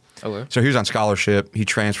time. Okay. So he was on scholarship. He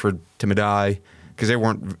transferred to Medaille because I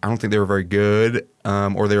don't think they were very good,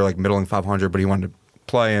 or they were like middling 500, but he wanted to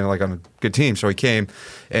play and like on a good team. So he came,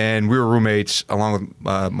 and we were roommates along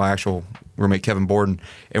with my actual roommate, Kevin Borden,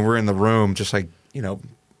 and we're in the room just like,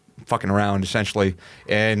 fucking around essentially.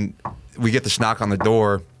 And we get this knock on the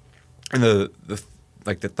door. And the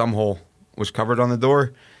thumb hole was covered on the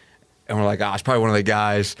door, and we're like, it's probably one of the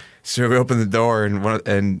guys. So we open the door,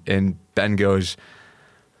 and Ben goes,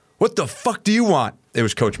 "What the fuck do you want?" It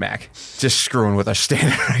was Coach Mac, just screwing with us,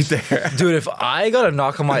 standing right there. Dude, if I got a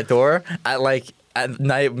knock on my door at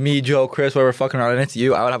night, me, Joe, Chris, whatever fucking around, and it's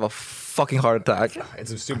you, I would have a fucking heart attack.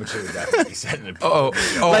 It's a stupid shit that he said in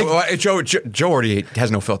Joe already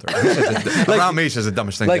has no filter. Around me, he says the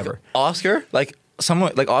dumbest thing ever. Oscar,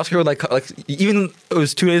 Oscar would even it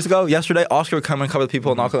was 2 days ago, yesterday, Oscar would come and cover the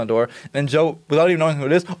people and knock on the door. And Joe, without even knowing who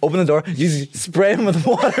it is, open the door, you spray him with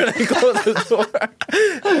water and then close the door.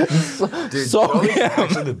 Dude, Joe's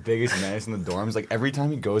actually the biggest menace in the dorms. Like every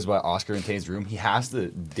time he goes by Oscar and Tane's room, he has to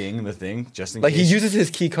ding the thing just in case. Like he uses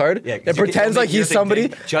his key card and pretends like he's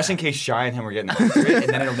somebody. Just in case Shy and him were getting after it,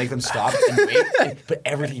 and then it'll make them stop and wait. But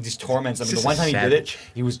everything, he just torments them. The one time he did it,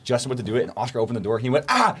 he was just about to do it, and Oscar opened the door. He went,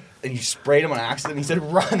 and he sprayed him on accident. He said,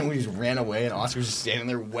 "Run!" And we just ran away. And Oscar was just standing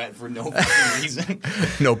there wet for no fucking reason.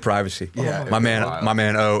 No privacy. Yeah, my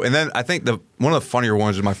man. O. And then I think one of the funnier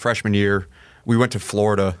ones was my freshman year. We went to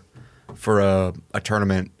Florida for a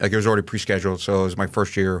tournament. Like it was already pre-scheduled, so it was my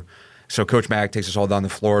first year. So Coach Mack takes us all down to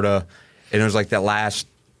Florida, and it was like that last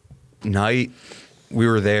night we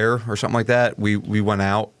were there or something like that. We went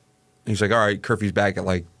out. He's like, "All right, curfew's back at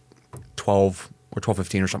like 12 or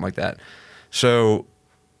 12:15 or something like that." So.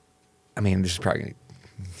 I mean, this is probably going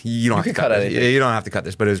to... You don't have to cut this. You don't have to cut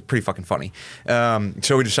this, but it was pretty fucking funny.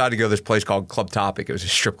 So we decided to go to this place called Club Topic. It was a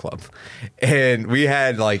strip club. And we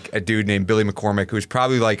had like a dude named Billy McCormick who was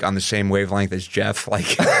probably like on the same wavelength as Jeff. And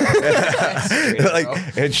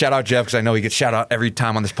shout out Jeff because I know he gets shout out every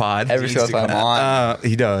time on this pod. Every show time on.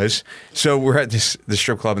 He does. So we're at the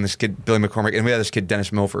strip club and this kid, Billy McCormick, and we had this kid,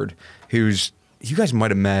 Dennis Milford, who's... You guys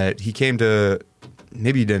might have met. He came to...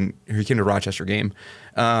 Maybe he didn't. He came to Rochester game.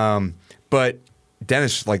 But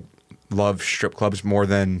Dennis like loves strip clubs more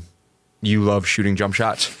than you love shooting jump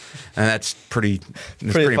shots, and that's pretty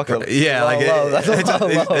fucking yeah, like love. That's a lot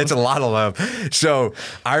of love. it's a lot of love. So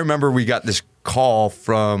I remember we got this call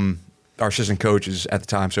from our assistant coaches at the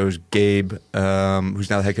time. So it was Gabe, who's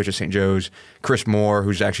now the head coach of St. Joe's, Chris Moore,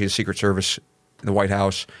 who's actually the Secret Service in the White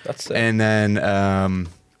House, That's sick. and then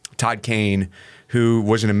Todd Kane, who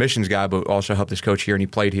was an admissions guy but also helped us coach here, and he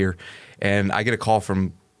played here. And I get a call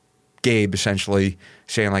from Gabe essentially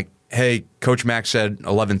saying like, "Hey, Coach Max said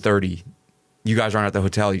 11:30. You guys aren't at the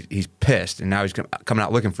hotel. He's pissed, and now he's coming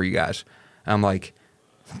out looking for you guys." And I'm like,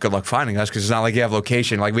 "Good luck finding us, because it's not like you have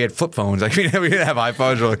location. Like we had flip phones. Like we didn't have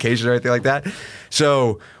iPhones or location or anything like that."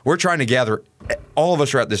 So we're trying to gather. All of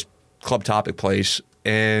us are at this Club Topic place,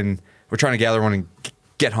 and we're trying to gather everyone and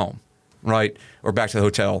get home, right, or back to the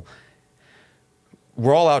hotel.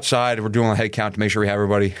 We're all outside. We're doing a head count to make sure we have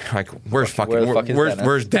everybody. Like, where's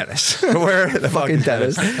Dennis? Where the fucking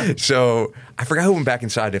Dennis? So I forgot who went back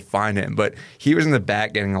inside to find him, but he was in the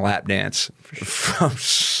back getting a lap dance from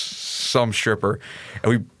some stripper,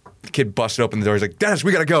 and the kid busted open the door. He's like, "Dennis,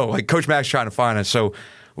 we gotta go." Like Coach Max trying to find us. So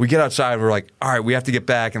we get outside. We're like, "All right, we have to get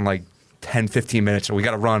back in like 10, 15 minutes, so we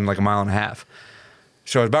got to run like a mile and a half."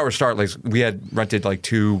 So about to start, like we had rented like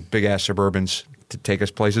 2 big ass Suburbans to take us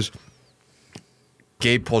places.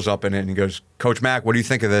 Gabe pulls up in it and he goes, "Coach Mac, what do you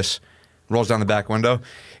think of this?" Rolls down the back window.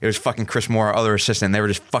 It was fucking Chris Moore, our other assistant. They were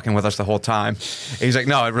just fucking with us the whole time. And he's like,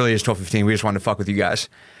 "No, it really is 12:15. We just wanted to fuck with you guys."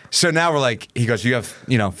 So now we're like, he goes, "You have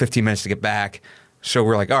 15 minutes to get back." So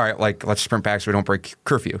we're like, "All right, like let's sprint back so we don't break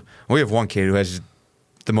curfew." We have one kid who has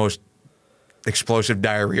the most explosive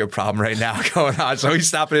diarrhea problem right now going on. So he's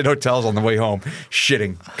stopping at hotels on the way home,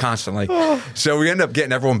 shitting constantly. So we end up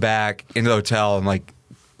getting everyone back into the hotel, and like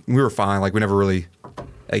we were fine. Like we never really,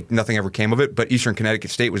 like nothing ever came of it. But Eastern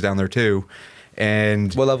Connecticut State was down there too.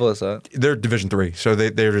 And What level is that? they're Division III. So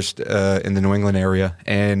they're just in the New England area,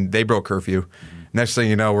 and they broke curfew. Next thing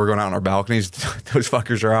you know, we're going out on our balconies. Those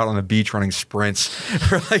fuckers are out on the beach running sprints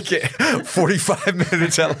for like 45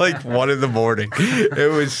 minutes at like 1 in the morning.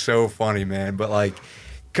 It was so funny, man. But like,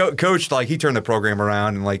 Coach, like he turned the program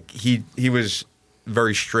around, and like he was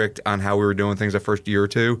very strict on how we were doing things the first year or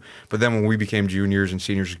two. But then when we became juniors and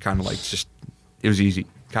seniors, it kind of like it was easy.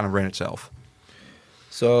 Kind of ran itself.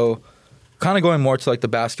 So, kind of going more to like the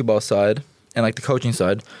basketball side and like the coaching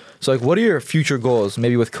side. So, like, what are your future goals?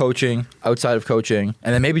 Maybe with coaching, outside of coaching,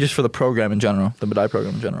 and then maybe just for the program in general, the Medaille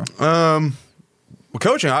program in general. Well,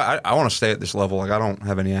 coaching, I want to stay at this level. Like, I don't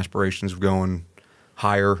have any aspirations of going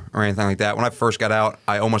higher or anything like that. When I first got out,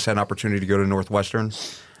 I almost had an opportunity to go to Northwestern.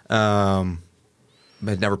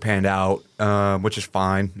 It never panned out, which is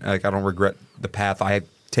fine. Like, I don't regret the path I had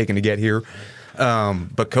taken to get here.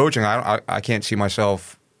 But coaching, I can't see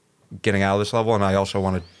myself getting out of this level, and I also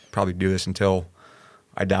want to probably do this until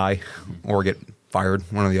I die or get fired,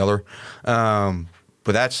 one or the other.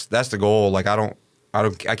 But that's the goal. Like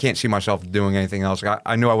I can't see myself doing anything else. Like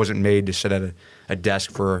I knew I wasn't made to sit at a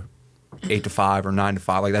desk for 8 to 5 or 9 to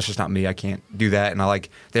 5. Like that's just not me. I can't do that. And I like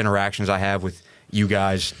the interactions I have with you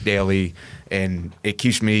guys daily, and it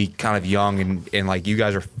keeps me kind of young and like you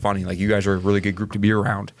guys are funny. Like you guys are a really good group to be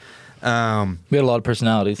around. We had a lot of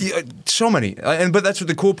personalities. Yeah, so many. But that's what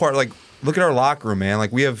the cool part. Like look at our locker room, man.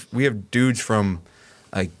 Like we have dudes from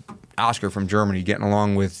like Oscar from Germany getting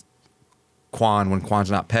along with Quan when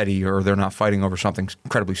Quan's not petty or they're not fighting over something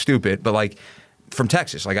incredibly stupid. But like from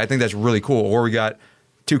Texas, like I think that's really cool. Or we got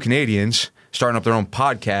 2 Canadians starting up their own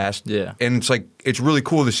podcast. Yeah. And it's like it's really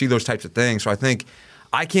cool to see those types of things. So I think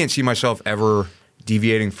I can't see myself ever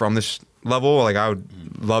deviating from this level. Like I would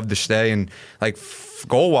love to stay, and like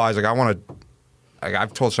goal wise, like I want to. Like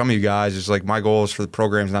I've told some of you guys, is like my goal is for the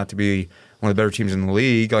programs not to be one of the better teams in the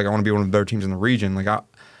league. Like I want to be one of the better teams in the region. Like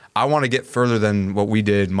I want to get further than what we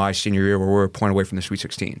did my senior year, where we were a point away from the Sweet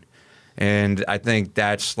 16. And I think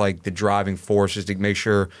that's like the driving force, is to make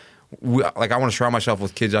sure. Like I want to surround myself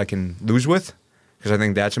with kids I can lose with, because I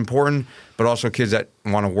think that's important. But also kids that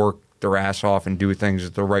want to work their ass off and do things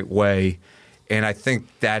the right way. And I think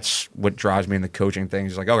that's what drives me in the coaching thing.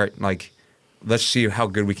 Is like, all right, like let's see how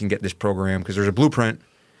good we can get this program, because there's a blueprint.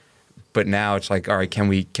 But now it's like, all right, can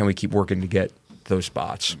we keep working to get those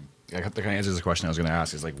spots? That kind of answers the question I was going to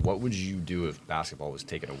ask. Is like, what would you do if basketball was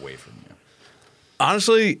taken away from you?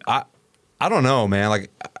 Honestly, I don't know, man. Like,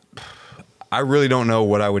 I really don't know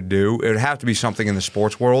what I would do. It would have to be something in the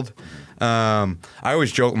sports world. I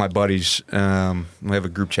always joke with my buddies. We have a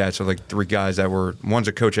group chat, so like 3 guys that were, one's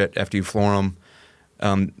a coach at FDU Florham.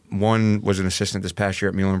 One was an assistant this past year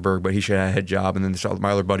at Muhlenberg, but he should have a head job. And then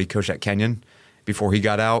my other buddy coached at Kenyon before he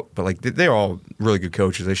got out. But like they're all really good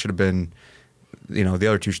coaches. They should have been the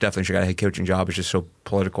other two definitely should got a head coaching job. It's just so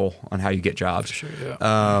political on how you get jobs. Sure,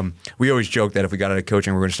 yeah. We always joke that if we got out of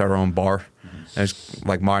coaching, we're going to start our own bar. And it's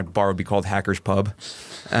like my bar would be called Hackers Pub.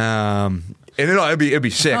 And it'd be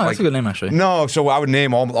sick. Oh, that's a good name, actually. No, so I would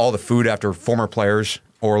name all the food after former players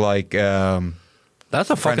or like. That's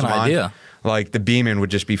a fucking idea. Like the Beeman would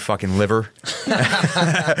just be fucking liver,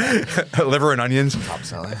 liver and onions. Top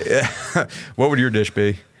seller. Yeah. What would your dish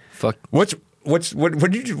be? Fuck. What do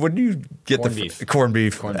you get? Corned beef. Corned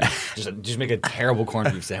beef. Corned beef. Just make a terrible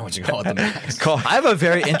corned beef sandwich and call it the max. I have a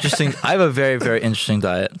very very interesting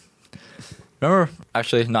diet. Remember?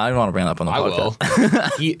 Actually, no, I don't want to bring that up on the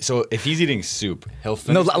podcast. Will. So if he's eating soup, he'll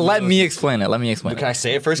finish. No, let me explain it. Can I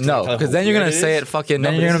say it first? No, because then you're gonna say it fucking.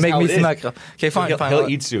 Then you're gonna make me seem like. Okay, fine, fine. He'll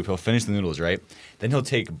eat soup. He'll finish the noodles, right? Then he'll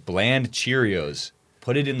take bland Cheerios,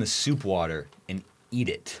 put it in the soup water, and eat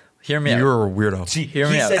it. Hear me out. You're a weirdo. See, Hear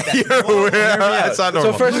me out. That's not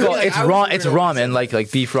normal. So first of all, it's ramen,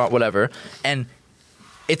 like beef ramen, whatever, and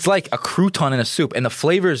it's like a crouton in a soup, and the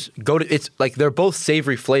flavors go to. It's like they're both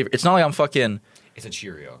savory flavor. It's not like I'm fucking. It's a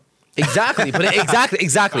Cheerio. Exactly, but exactly.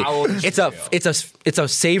 It's a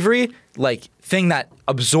savory like thing that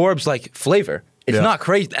absorbs like flavor. It's not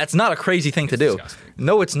crazy. That's not a crazy thing to do. Disgusting.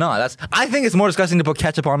 No, it's not. I think it's more disgusting to put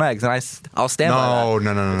ketchup on eggs, and I'll stand by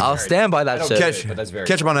that. No. I'll stand by that shit. But that's very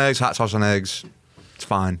Ketchup on eggs, hot sauce on eggs. It's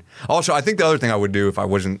fine. Also, I think the other thing I would do if I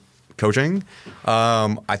wasn't coaching,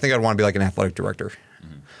 I think I'd want to be like an athletic director.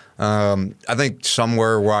 I think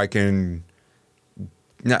somewhere where I can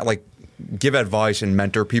not like give advice and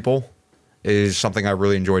mentor people is something I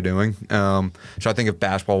really enjoy doing. So I think if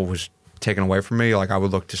basketball was taken away from me, like I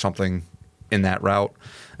would look to something in that route.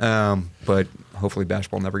 But hopefully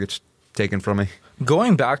basketball never gets taken from me.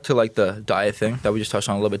 Going back to like the diet thing that we just touched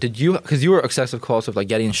on a little bit, because you were excessive compulsive, like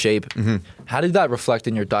getting in shape, how did that reflect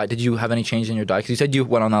in your diet? Did you have any change in your diet? Because you said you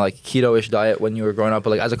went on that like keto-ish diet when you were growing up,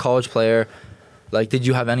 but like as a college player, like did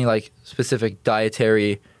you have any like specific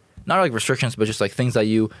dietary, not like restrictions, but just like things that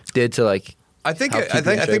you did to like I think help keep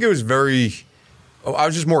you in shape? it was very. I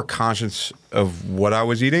was just more conscious of what I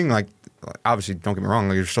was eating. Like, obviously, don't get me wrong.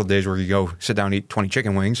 Like, there's still days where you go sit down and eat 20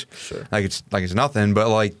 chicken wings. Sure. Like it's nothing. But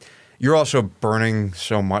like, you're also burning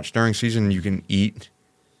so much during season. You can eat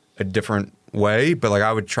a different way. But like,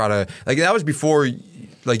 I would try to like that was before.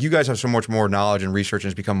 Like, you guys have so much more knowledge and research,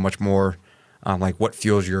 and it's become much more like what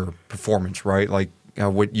fuels your performance, right? Like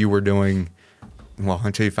what you were doing. Well,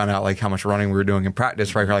 until you found out like how much running we were doing in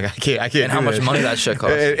practice, right? You're like I can't. And how much money that shit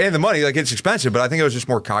costs. And the money, like it's expensive, but I think I was just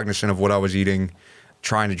more cognizant of what I was eating,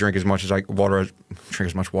 trying to drink as much as drink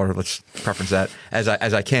as much water. Let's preference that as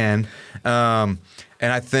I can. And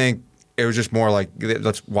I think it was just more like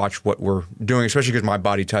let's watch what we're doing, especially because my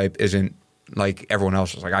body type isn't like everyone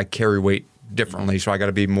else's. Like I carry weight differently, so I got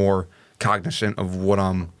to be more cognizant of what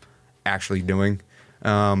I'm actually doing.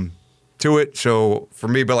 To it. So for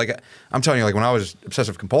me, but like I'm telling you, like when I was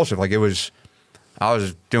obsessive compulsive, like I was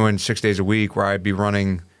doing 6 days a week where I'd be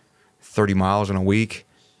running 30 miles in a week.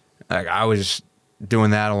 Like I was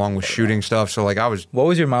doing that along with shooting stuff. So like I was. What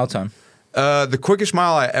was your mile time? The quickest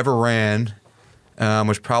mile I ever ran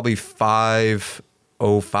was probably 5:05.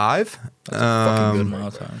 That's a fucking good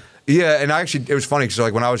mile time. Yeah, and it was funny because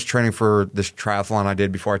like when I was training for this triathlon I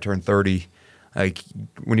did before I turned 30. Like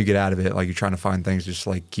when you get out of it, like you're trying to find things just to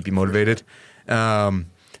like keep you motivated. So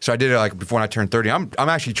I did it like before I turned 30. I'm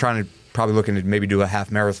actually trying to probably looking to maybe do a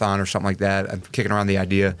half marathon or something like that. I'm kicking around the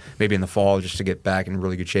idea maybe in the fall just to get back in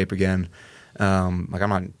really good shape again. Like I'm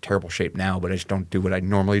not in terrible shape now, but I just don't do what I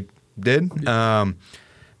normally did. But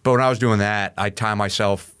when I was doing that, I timed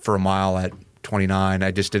myself for a mile at 29.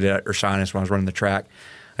 I just did it at Ursinus when I was running the track.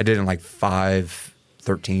 I did it in like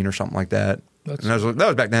 5:13 or something like that. And that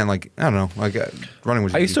was back then. Like I don't know. Like running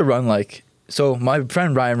was. I used to run like so. My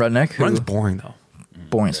friend Ryan Rudnick. Running's boring though.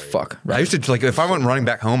 Boring as fuck. Right? I used to like if I went running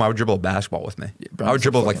back home, I would dribble a basketball with me. Yeah, I would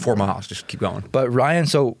dribble like 4 miles, just keep going. But Ryan,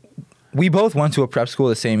 so we both went to a prep school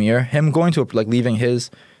the same year. Him going to like leaving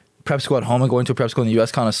his prep school at home and going to a prep school in the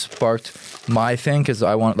U.S. kind of sparked my thing because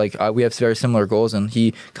I want we have very similar goals, and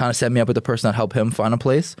he kind of set me up with the person that helped him find a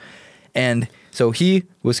place. And so he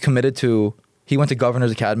was committed to. He went to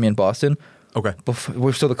Governor's Academy in Boston. Okay.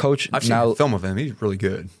 We're still the coach. I've seen a film of him. He's really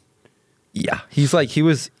good. Yeah. He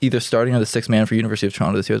was either starting or the sixth man for University of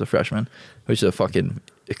Toronto this year as a freshman, which is a fucking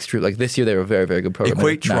extreme. Like this year they were a very, very good program.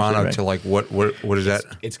 Equate Toronto to like what is that?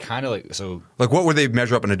 It's kind of like so. Like what would they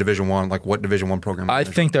measure up in a Division I? Like what Division I program? I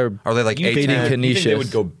think they're are they like beating A10? Canisius. They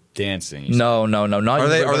would go dancing. You No. Not Are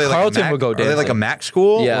they Carlton like would go Are dancing. they like a Mac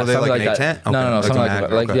school? Yeah, or are they something like like an that. A10? No, Okay, something a like that.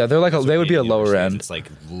 Mac, Like, okay. yeah, they're like That's they what would be a Canadian lower universities, end. It's like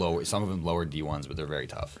lower. Some of them lower D1s, but they're very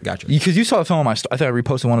tough. Gotcha. Because you saw the film on my. I think I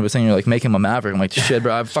reposted one of his thing. You're like, make him a Maverick. I'm like, shit,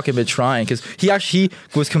 bro. I've fucking been trying because he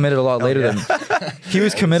was committed a lot later than he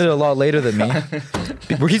was committed a lot later than me.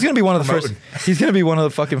 He's gonna be one of the first. He's gonna be one of the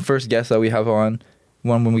fucking first guests that we have on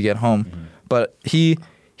when we get home. Mm-hmm. But he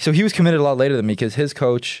was committed a lot later than me because his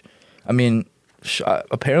coach. I mean,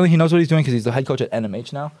 apparently he knows what he's doing because he's the head coach at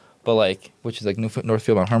NMH now. But like, which is like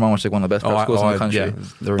Northfield on Hermon, which is like one of the best prep schools in the country. Yeah,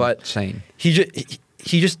 they're but insane.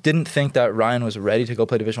 He just didn't think that Ryan was ready to go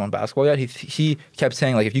play Division I basketball yet. He kept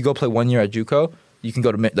saying like, if you go play 1 year at JUCO, you can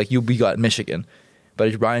go to we got Michigan.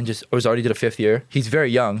 But Ryan already did a 5th year. He's very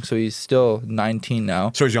young, so he's still 19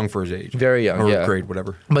 now. So he's young for his age. Very young, or yeah. grade,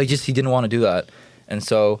 whatever. But he didn't want to do that, and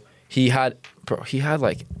so he had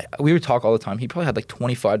like, we would talk all the time. He probably had like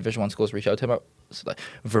 25 Division I schools reach out to him. So like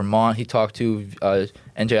Vermont, he talked to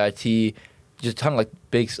NJIT, just a ton of like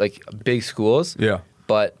big schools. Yeah.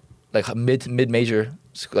 But like mid major,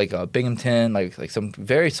 like Binghamton, like some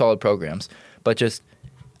very solid programs. But just,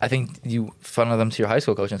 I think you funneled them to your high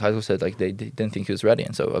school coach, and high school said like they didn't think he was ready,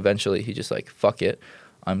 and so eventually he just like, fuck it,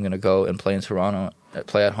 I'm gonna go and play in Toronto,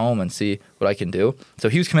 play at home, and see what I can do. So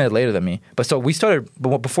he was committed later than me. But so we started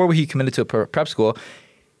before he committed to a prep school.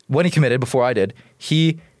 When he committed, before I did,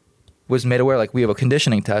 he was made aware like, we have a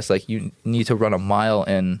conditioning test, like you need to run a mile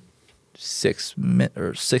in 6 minutes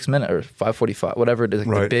or 5:45, whatever it is, like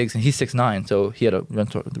right. the bigs, and he's 6'9", so he had to run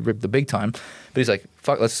the big time. But he's like,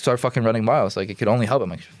 fuck, let's start fucking running miles. Like, it could only help. I'm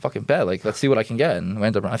like, fucking bet. Like, let's see what I can get. And we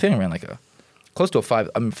ended up, I think I ran like close to a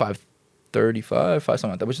 5:35, something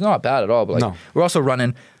like that, which is not bad at all. But like, No. we're also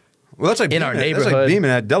running. Well, that's like in our That's neighborhood. like Beeman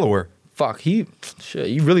at Delaware. Fuck, you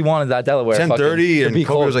really wanted that Delaware. 10:30 and be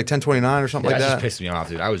Kobe cold. was like 10:29 or something That like just that. pissed me off,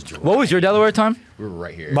 dude. I was drunk. What was your Delaware time? We were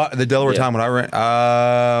right here. The Delaware Yeah. time when I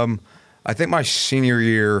ran, I think my senior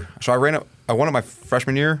year. So I won it my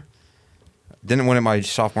freshman year. Didn't win it my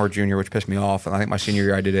sophomore, junior, which pissed me off. And I think my senior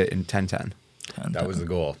year I did it in 10:10. That was the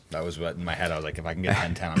goal. That was what in my head. I was like, if I can get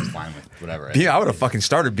 10-10, I'm fine with whatever. Yeah, I would have fucking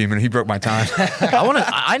started Beeman. He broke my time.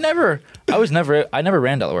 I never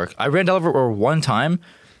ran Delaware. I ran Delaware one time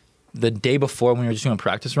the day before when we were just doing a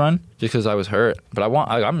practice run, just because I was hurt. But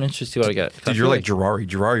I'm interested to see what I get. Dude, you're like Girari.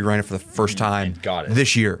 Girari ran it for the first time got it.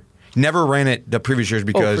 this year. Never ran it the previous years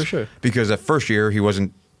because for sure. because the first year he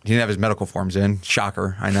didn't have his medical forms in.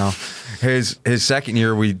 Shocker, I know. His second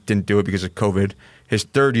year we didn't do it because of COVID. His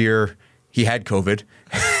third year he had COVID,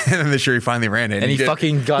 and then this year he finally ran it. And he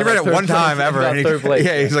fucking got He ran like it one third time place. ever. Got And he, third place.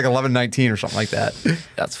 yeah, he's like 11-19 or something like that.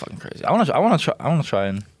 That's fucking crazy. I want to try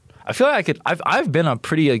and. I feel like I could. I've been a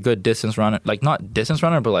pretty good distance runner, like not distance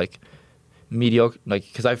runner, but like mediocre, like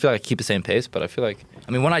because I feel like I keep the same pace. But I feel like,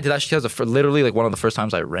 I mean, when I did that, that was literally like one of the first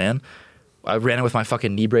times I ran. I ran it with my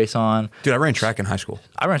fucking knee brace on. Dude, I ran track in high school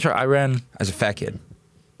I ran. as a fat kid.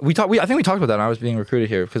 I think we talked about that when I was being recruited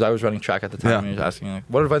here because I was running track at the time. Yeah. And he was asking like,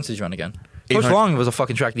 what events did you run again? Coach 800. Long was a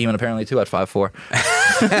fucking track demon apparently too at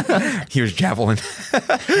 5'4". He was javelin.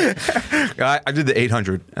 I did the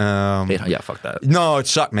 800. Yeah, fuck that. No, it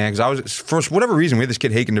sucked, man. Because for whatever reason, we had this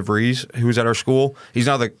kid Haken DeVries who was at our school. He's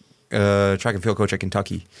now the track and field coach at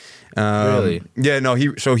Kentucky. Really? Yeah. No.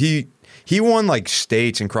 He won like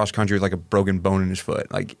states and cross country with like a broken bone in his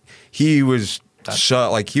foot. Like he was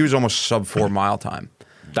he was almost sub 4 mile time.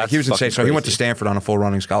 Like, he was insane. fucking So he went to crazy. Stanford on a full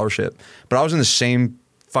running scholarship. But I was in the same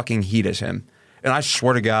fucking heat as him. And I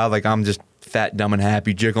swear to God, like I'm just fat, dumb, and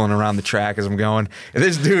happy, jiggling around the track as I'm going. And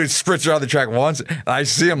this dude sprints around the track once, and I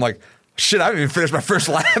see him like, shit, I haven't even finished my first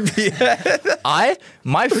lap yet.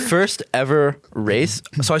 My first ever race.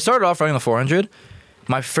 So I started off running the 400.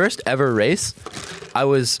 My first ever race, I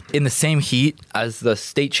was in the same heat as the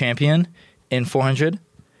state champion in 400,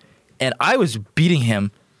 and I was beating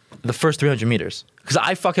him the first 300 meters. Because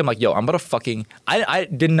I fucking like, yo, I'm about to fucking. I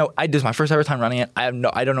didn't know. This is my first ever time running it. I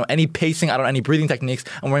don't know any pacing. I don't know any breathing techniques.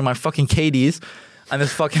 I'm wearing my fucking KDs on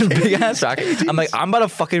this fucking big ass track. I'm like, I'm about to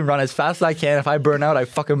fucking run as fast as I can. If I burn out, I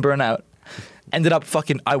fucking burn out. Ended up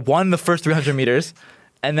fucking. I won the first 300 meters.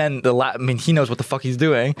 And then the lap, I mean, he knows what the fuck he's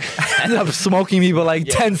doing. Ended up smoking me by like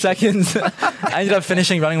 10 seconds. I ended up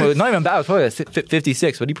finishing running with, not even bad, it was probably a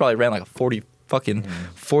 56, but he probably ran like a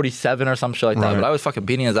 47 or some shit like that. Right. But I was fucking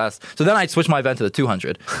beating his ass. So then I switched my event to the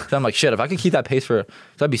 200. So I'm like, shit, if I could keep that pace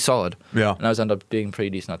that'd be solid. Yeah. And I was ended up being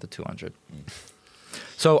pretty decent at the 200.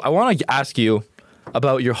 So I want to ask you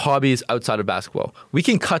about your hobbies outside of basketball. We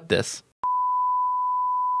can cut this.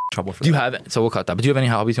 Trouble for Do you that. have, so we'll cut that. But do you have any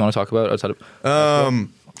hobbies you want to talk about outside of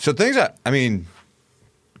So things that, I mean,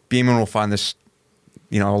 Beeman will find this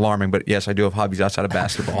alarming, but yes, I do have hobbies outside of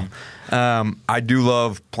basketball. I do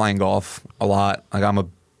love playing golf a lot. Like I'm a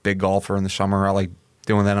big golfer in the summer. I like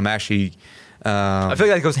doing that. I'm actually. I feel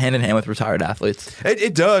like that goes hand in hand with retired athletes.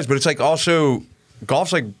 It does, but it's like also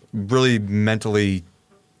golf's like really mentally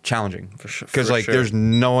challenging For sure. because like there's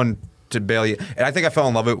no one to bail you. And I think I fell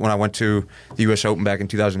in love with it when I went to the U.S. Open back in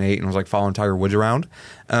 2008 and was like following Tiger Woods around.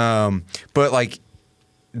 But like,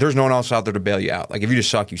 there's no one else out there to bail you out. Like if you just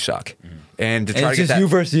suck, you suck. And to try it's to get just that, you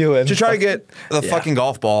versus you. And to try to get the Yeah. fucking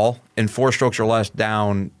golf ball in 4 strokes or less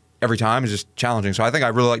down every time is just challenging. So I think I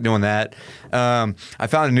really like doing that. I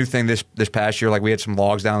found a new thing this past year. Like we had some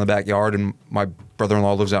logs down in the backyard, and my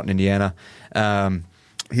brother-in-law lives out in Indiana.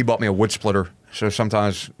 He bought me a wood splitter. So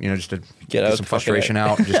sometimes, just to get out, some frustration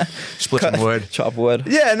out, and just split some wood, chop wood.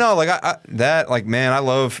 Yeah, no, like man, I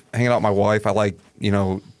love hanging out with my wife. I like,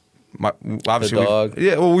 my obviously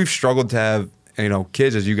The dog. we've struggled to have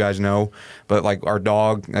kids, as you guys know, but like our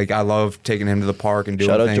dog, like I love taking him to the park and doing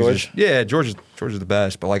Shout out things. George. Yeah, George is the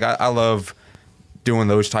best, but like I love doing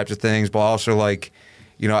those types of things. But also like,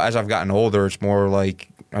 as I've gotten older, it's more like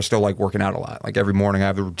I still like working out a lot. Like every morning I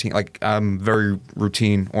have the routine. Like I'm very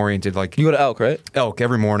routine oriented. Like You go to Elk, right? Elk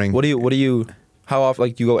every morning. What do you? How often?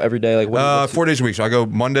 Like, do you go every day? Like, what's 4 days a week. So I go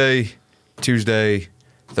Monday, Tuesday,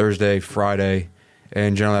 Thursday, Friday,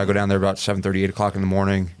 and generally I go down there about 7:30, 8 o'clock in the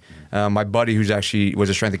morning. My buddy, who's actually was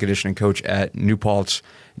a strength and conditioning coach at New Paltz,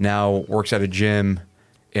 now works at a gym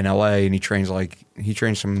in LA, and he trains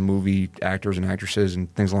some movie actors and actresses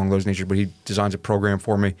and things along those natures. But he designs a program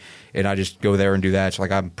for me, and I just go there and do that. So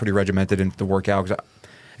like I'm pretty regimented in the workout.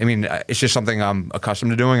 It's just something I'm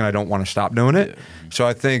accustomed to doing, and I don't want to stop doing it. Yeah. So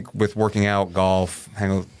I think with working out, golf,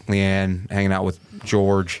 hanging with Leanne, hanging out with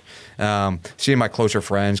George, seeing my closer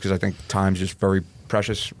friends, because I think time's just very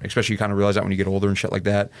precious, especially you kind of realize that when you get older and shit like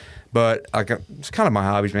that. But it's kind of my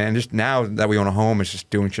hobbies, man. Just now that we own a home, it's just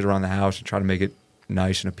doing shit around the house and trying to make it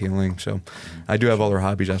nice and appealing. So I do have other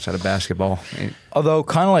hobbies outside of basketball. Although,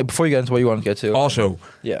 kind of like before you get into what you want to get to. Also,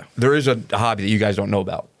 yeah, there is a hobby that you guys don't know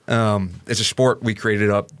about. It's a sport we created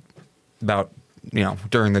up about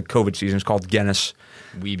during the COVID season. It's called Guinness.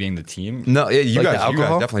 We being the team? No, yeah, you Like guys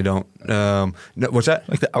definitely don't. No, what's that?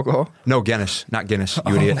 Like the alcohol? No, Guinness, not Guinness.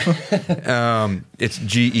 You idiot. It's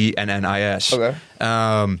GENNIS. Okay.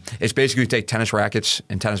 It's basically you take tennis rackets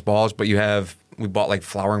and tennis balls, but we bought like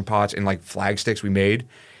flowering pots and like flag sticks we made,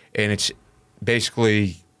 and it's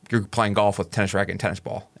basically you're playing golf with tennis racket and tennis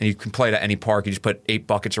ball, and you can play it at any park. You just put 8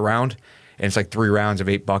 buckets around, and it's like 3 rounds of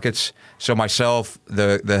 8 buckets. So myself,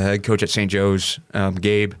 the head coach at St. Joe's,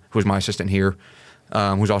 Gabe, who was my assistant here,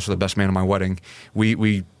 who's also the best man at my wedding,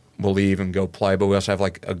 we will leave and go play, but we also have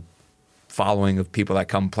like a following of people that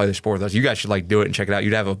come play the sport with us. You guys should like do it and check it out.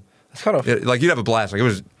 You'd have a blast.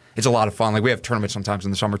 Like it's a lot of fun. Like we have tournaments sometimes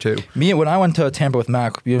in the summer too. When I went to Tampa with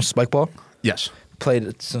Mac, spike ball? Yes.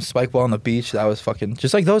 Played some spike ball on the beach. That was fucking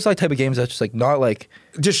just like those like type of games that's just like not like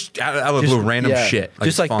just out of the blue random shit.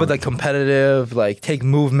 Just like but like competitive, like take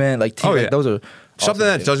movement, like team, like, those are something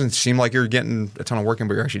that doesn't seem like you're getting a ton of work in,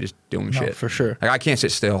 but you're actually just doing shit. For sure. Like I can't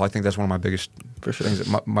sit still. I think that's one of my biggest things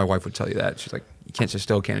that my wife would tell you that. She's like, you can't sit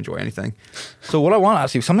still, can't enjoy anything. So what I want to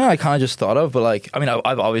ask you, something I kind of just thought of, but like,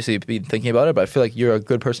 I've obviously been thinking about it, but I feel like you're a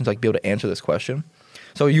good person to like be able to answer this question.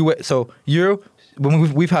 So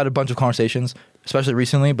when we've had a bunch of conversations, especially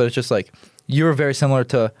recently, but it's just like you're very similar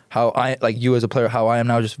to how I like you as a player, how I am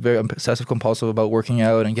now, just very obsessive compulsive about working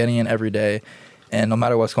out and getting in every day, and no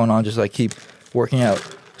matter what's going on, just like keep working out.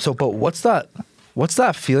 So, but what's that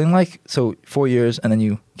feeling like? So 4 years, and then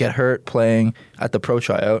you get hurt playing at the pro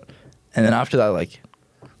tryout, and then after that, like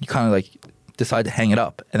you kind of like decide to hang it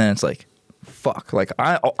up, and then it's like, fuck, like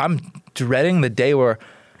I'm dreading the day where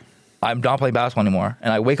I'm not playing basketball anymore,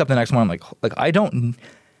 and I wake up the next morning, I'm like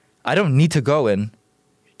I don't need to go and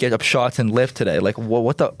get up shots and lift today. Like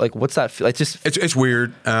what's that? Like just it's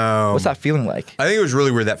weird. What's that feeling like? I think it was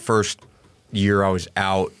really weird that first year I was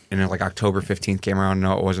out, and then like October 15th came around.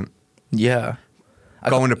 No, it wasn't. Yeah,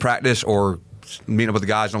 going to practice or meeting up with the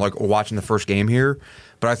guys and like watching the first game here.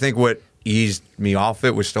 But I think what eased me off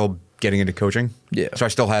it was still getting into coaching. Yeah. So I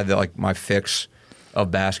still had my fix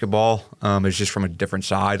of basketball. It's just from a different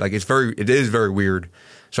side. Like it is very weird.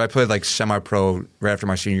 So I played like semi-pro right after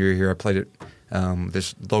my senior year here. I played at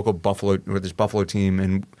this local Buffalo team,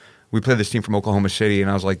 and we played this team from Oklahoma City. And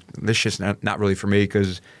I was like, this shit's not really for me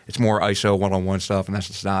because it's more ISO one-on-one stuff, and that's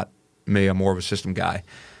just not me. I'm more of a system guy.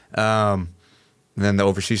 And then the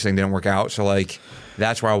overseas thing didn't work out. So like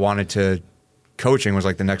that's where I wanted to. Coaching was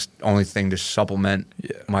like the next only thing to supplement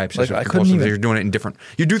my obsessive compulsive. You're doing it in different.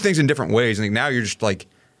 You do things in different ways, and now you're just like.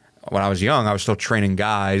 When I was young, I was still training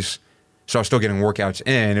guys, so I was still getting workouts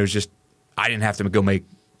in. It was just I didn't have to go make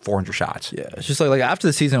 400 shots. Yeah, it's just like after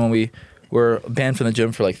the season when we were banned from the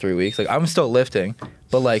gym for like 3 weeks, like I'm still lifting,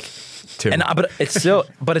 but like, 2. but it's still,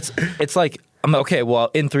 but it's like I'm like, okay, well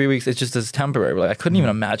in 3 weeks it's just as temporary. Like I couldn't even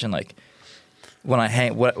imagine like when I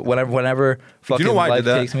hang whenever fucking why I life did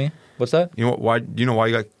that? takes me. What's that? You know why? Do you know why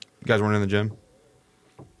you guys weren't in the gym?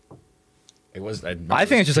 It was. I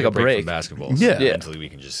think it's just like a break. from basketball. Yeah. So mentally we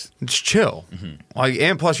can just. Just chill. Like,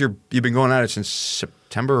 and plus you've been going at it since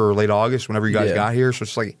September or late August, whenever you guys got here. So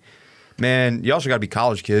it's like, man, you also got to be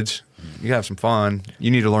college kids. You gotta have some fun.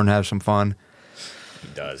 You need to learn to have some fun. He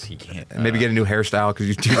does. He can't. And maybe get a new hairstyle because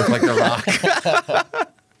you do look like The Rock.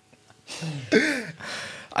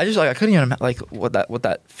 I just like I couldn't even like what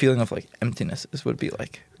that feeling of like emptiness would be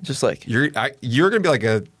like. Just like You're gonna be like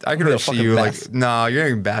I can be a really see fucking you mess. like no, you're not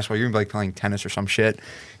even basketball. You're gonna be like playing tennis or some shit.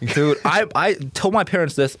 dude, I told my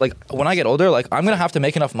parents this, like when I get older, like I'm gonna have to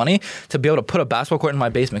make enough money to be able to put a basketball court in my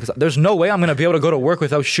basement because there's no way I'm gonna be able to go to work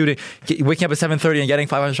without shooting, waking up at 7:30 and getting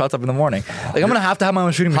 500 shots up in the morning. Like I'm gonna have to have my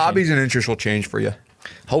own shooting machine. Hobbies and interests will change for you.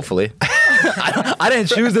 Hopefully. I didn't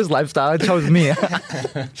choose this lifestyle. It chose me.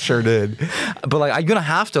 Sure did. But like I'm gonna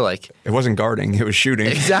have to like It wasn't guarding. It was shooting.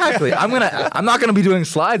 exactly. I'm not gonna be doing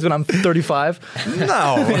slides when I'm 35.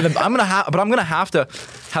 No. I'm gonna have to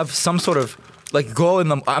have some sort of like goal in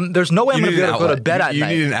the. There's no way I'm gonna be able to go to bed at You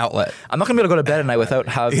night. need an outlet. I'm not gonna be able to go to bed at night without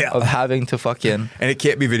having to fucking. And it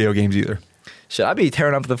can't be video games either. Shit, I'd be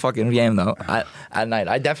tearing up the fucking game though at night.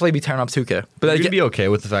 I'd definitely be tearing up 2K. But You're like, gonna be okay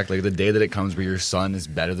with the fact like the day that it comes where your son is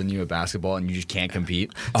better than you at basketball and you just can't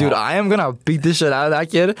compete. dude, I am gonna beat the shit out of that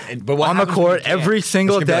kid But what on the happens when court you can't? every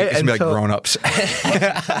single day. It's gonna be like until- grown-ups.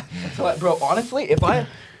 Bro, honestly, if I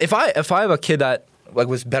have a kid that like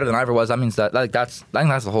was better than I ever was, that means that like I think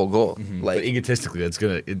that's the whole goal. But Like egotistically, it's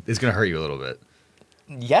gonna hurt you a little bit.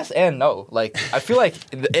 yes and no. Like I feel like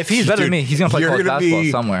if he's better than me, he's gonna play You're college gonna basketball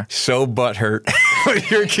be somewhere. so butthurt when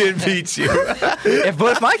your kid beats you. But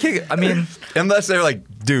if my kid, I mean, Unless they're like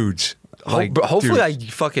dudes. Like, hopefully dudes.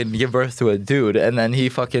 I fucking give birth to a dude and then he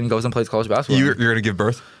fucking goes and plays college basketball. You're gonna give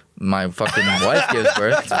birth? My fucking wife gives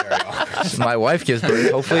birth. My wife gives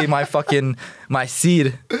birth. Hopefully my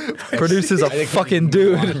seed produces a fucking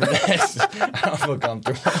dude. I don't feel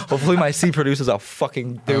comfortable. Hopefully my seed produces a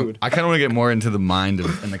fucking dude. I kind of want to get more into the mind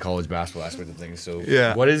and the college basketball aspect of things. So,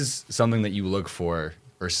 Yeah. what is something that you look for,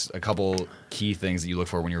 or a couple key things that you look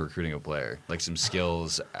for when you're recruiting a player, like some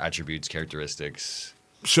skills, attributes, characteristics?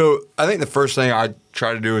 So I think the first thing I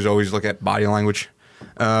try to do is always look at body language,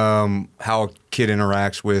 how a kid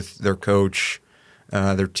interacts with their coach,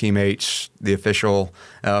 their teammates, the official.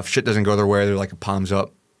 If shit doesn't go their way, they're like a palms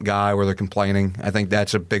up guy where they're complaining. I think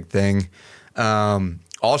that's a big thing.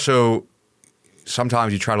 Also,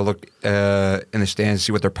 sometimes you try to look in the stands to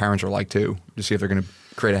see what their parents are like too, to see if they're going to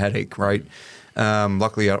create a headache, right?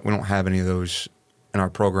 Luckily, we don't have any of those in our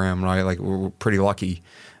program, right? Like we're pretty lucky.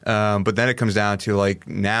 But then it comes down to like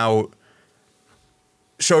now.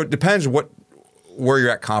 So it depends where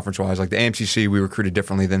you're at conference wise. Like the AMCC, we recruited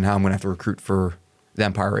differently than how I'm going to have to recruit for the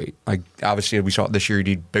Empire 8. Like obviously, we saw this year you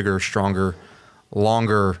need bigger, stronger,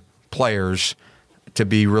 longer players to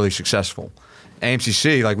be really successful.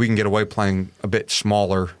 AMCC, like we can get away playing a bit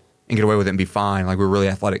smaller and get away with it and be fine. Like we're really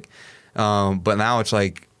athletic. But now it's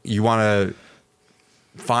like you want to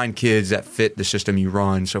find kids that fit the system you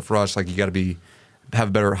run. So for us, like you got to have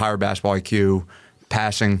a better, higher basketball IQ,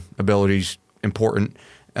 passing abilities important.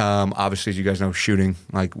 Obviously, as you guys know, shooting,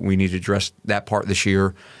 like we need to address that part this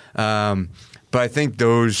year. But I think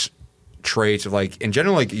those traits of like, in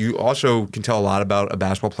general, like you also can tell a lot about a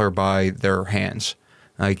basketball player by their hands.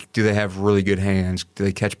 Like, do they have really good hands? Do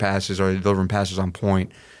they catch passes? Are they delivering passes on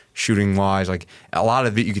point? Shooting wise, like a lot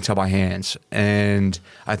of it you can tell by hands. And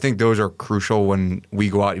I think those are crucial when we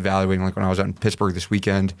go out evaluating. Like when I was out in Pittsburgh this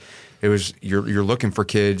weekend, it was you're looking for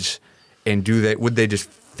kids and would they just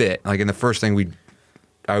fit? Like, and the first thing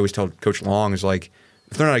I always tell Coach Long is like,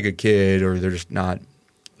 if they're not a good kid or they're just not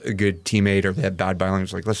a good teammate or they have bad body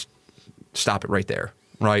language, like let's stop it right there,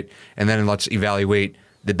 right? And then let's evaluate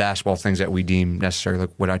the basketball things that we deem necessary,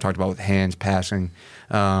 like what I talked about with hands, passing,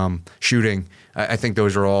 shooting. I think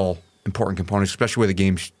those are all important components, especially where the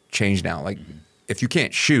game's changed now. Like, if you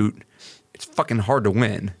can't shoot, it's fucking hard to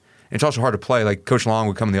win. And it's also hard to play. Like, Coach Long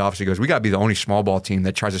would come in the office, he goes, we got to be the only small ball team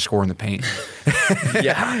that tries to score in the paint.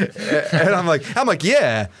 Yeah. And I'm like,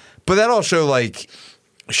 yeah. But that also, like,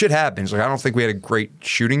 shit happens. Like, I don't think we had a great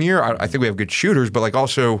shooting year. I think we have good shooters, but, like,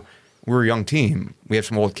 also, we're a young team. We have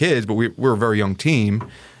some old kids, but we're a very young team.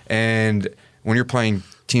 And when you're playing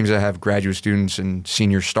teams that have graduate students and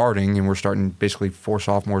seniors starting, and we're starting basically 4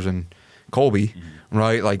 sophomores and Colby,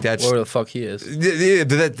 right? Like that's Where the fuck he is.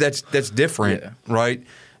 that's different, right?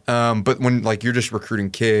 But when like you're just recruiting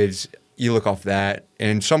kids, you look off that,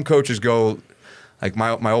 and some coaches go like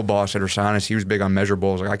my old boss at Ursanis, he was big on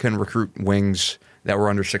measurables. Like I couldn't recruit wings that were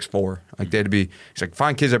under 6'4". Like they had to be. He's like,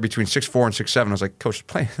 find kids that are between 6'4" and 6'7". I was like, Coach,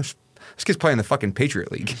 this kid's playing in the fucking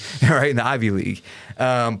Patriot League, right, in the Ivy League.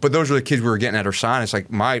 But those were the kids we were getting at Ursanis.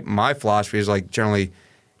 Like my philosophy is like generally,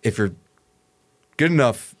 if you're good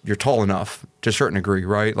enough, you're tall enough to a certain degree,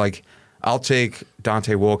 right? Like I'll take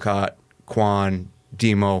Dante Wilcott, Quan,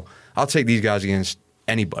 Demo. I'll take these guys against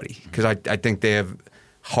anybody because I think they have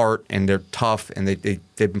heart and they're tough and they've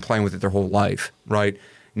been playing with it their whole life, right?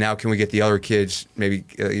 Now can we get the other kids, maybe,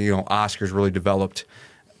 Oscar's really developed.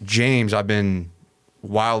 James, I've been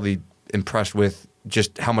wildly impressed with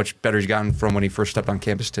just how much better he's gotten from when he first stepped on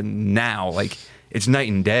campus to now. Like, it's night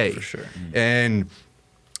and day. For sure. And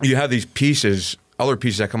you have these pieces, other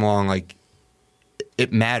pieces that come along, like,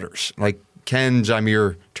 it matters. Like, can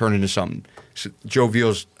Zamir turn into something? So Joe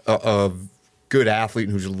Veal's a good athlete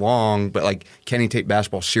who's long, but, like, can he take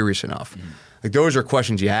basketball serious enough? Mm-hmm. Like, those are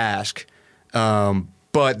questions you ask.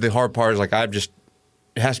 But the hard part is, like, it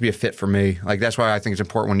has to be a fit for me. Like, that's why I think it's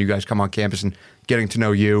important when you guys come on campus and getting to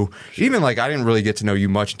know you. Sure. Even, like, I didn't really get to know you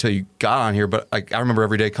much until you got on here, but, like, I remember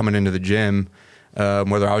every day coming into the gym,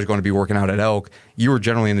 whether I was going to be working out at Elk, you were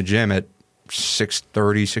generally in the gym at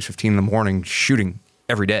 6:30, 6:15 in the morning shooting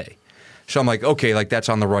every day. So I'm like, okay, like, that's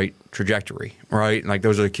on the right trajectory, right? And, like,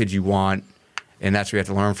 those are the kids you want, and that's what you have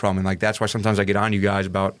to learn from. And, like, that's why sometimes I get on you guys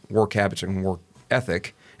about work habits and work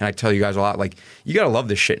ethic. And I tell you guys a lot, like, you got to love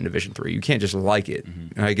this shit in Division III. You can't just like it.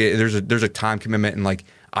 Mm-hmm. Like, there's a time commitment, and, like,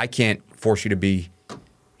 I can't force you to be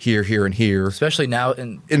here, here, and here. Especially now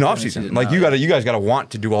in off season. Like, you guys got to want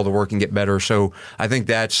to do all the work and get better. So I think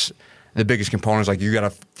that's the biggest component is, like, you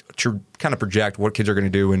got to kind of project what kids are going to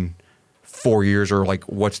do in 4 years or, like,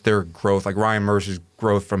 what's their growth. Like, Ryan Mercer's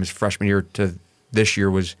growth from his freshman year to this year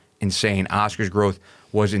was insane. Oscar's growth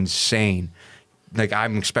was insane. Like,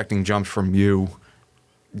 I'm expecting jumps from you,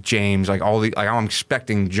 James, I'm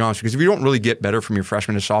expecting jumps because if you don't really get better from your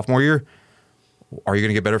freshman to sophomore year, are you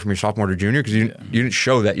going to get better from your sophomore to junior? Because you didn't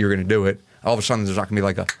show that you're going to do it. All of a sudden, there's not going to be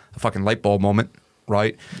like a fucking light bulb moment,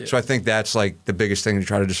 right? Yeah. So I think that's like the biggest thing to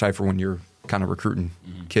try to decipher when you're kind of recruiting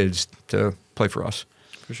kids to play for us.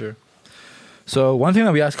 For sure. So one thing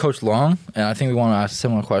that we asked Coach Long, and I think we want to ask a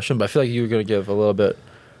similar question, but I feel like you were going to give a little bit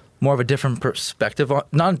more of a different perspective on,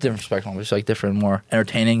 not a different perspective, but just like different, more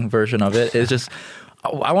entertaining version of it. It's just,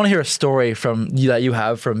 I want to hear a story from you that you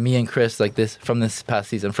have from me and Chris, like this from this past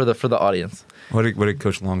season for the audience. What did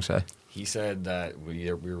Coach Long say? He said that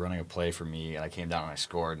we were running a play for me, and I came down and I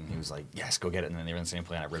scored, and he was like, "Yes, go get it." And then they ran the same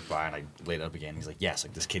play, and I ripped by, and I laid it up again. He's like, "Yes,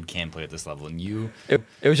 like this kid can play at this level." And it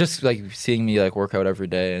was just like seeing me like work out every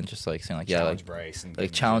day and just like saying like challenge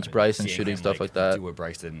Bryce and shooting stuff like that. Do what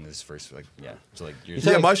Bryce did in his first So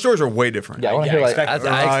like my stories are way different. Yeah, I want to hear like I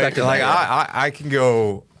expected. Like I can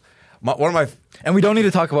go. One of my and we don't need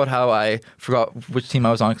to talk about how I forgot which team I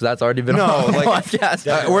was on because that's already been on the podcast.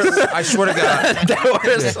 I swear to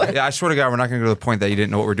God, I swear to God, we're not going to go to the point that you didn't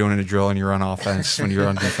know what we're doing in a drill and you're on offense when you're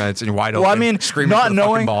on defense and you're wide open. Well, I mean, screaming not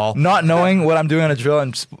knowing ball. Not knowing what I'm doing in a drill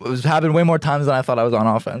and it was happened way more times than I thought I was on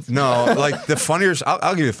offense. No, like the funnier.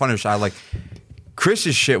 I'll give you the funnier side. Like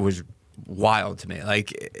Chris's shit was wild to me.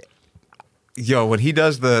 Like. Yo, when he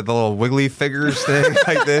does the little wiggly figures thing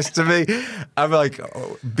like this to me, I'm like,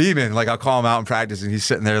 beaming. Like, I'll call him out in practice, and he's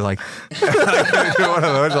sitting there like, one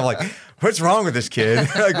of those. I'm like, what's wrong with this kid?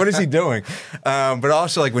 Like, what is he doing? But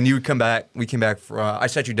also, like, when we came back, I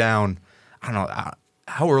set you down, I don't know,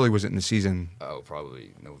 how early was it in the season? Oh,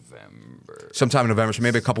 probably November. Sometime in November, so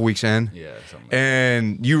maybe a couple weeks in. Yeah, something like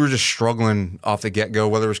and you were just struggling off the get-go,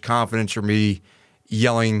 whether it was confidence or me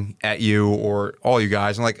yelling at you or all you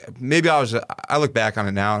guys. And like maybe I look back on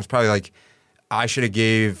it now, it's probably like I should have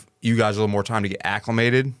gave you guys a little more time to get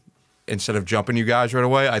acclimated instead of jumping you guys right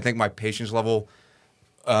away. I think my patience level,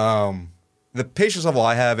 the patience level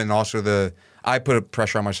I have, and also I put a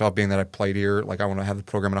pressure on myself being that I played here. Like I want to have the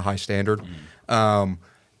program at a high standard.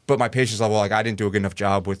 But my patience level, like I didn't do a good enough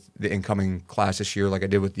job with the incoming class this year like I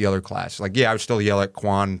did with the other class. Like, yeah, I would still yell at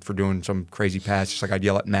Quan for doing some crazy pass, just like I'd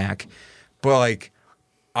yell at Mac. But like,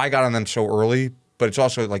 I got on them so early, but it's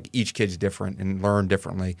also like each kid's different and learn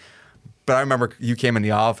differently. But I remember you came in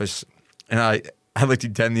the office and I looked you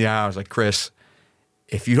dead in the eye. I was like, Chris,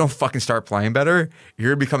 if you don't fucking start playing better,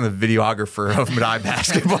 you're going to become the videographer of Medaille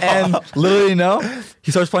basketball. And literally,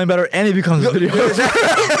 he starts playing better and he becomes the videographer.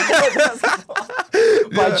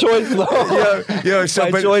 By choice, though.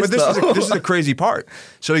 But this is the crazy part.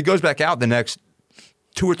 So he goes back out the next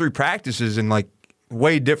 2 or 3 practices and like,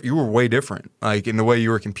 way different. You were way different, like in the way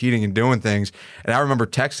you were competing and doing things. And I remember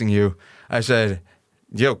texting you. I said,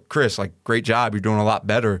 yo, Chris, like, great job. You're doing a lot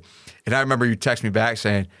better. And I remember you text me back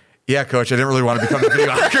saying, yeah, coach, I didn't really want to become the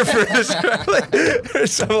videographer or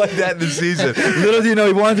something like that in the season. Little do you know,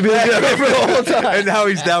 he wanted to be the videographer the whole time. And now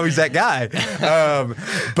he's that guy.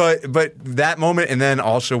 But that moment, and then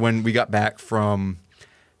also when we got back from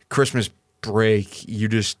Christmas break, you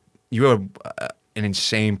have an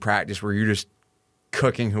insane practice where you're just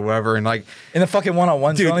cooking whoever, and like in the fucking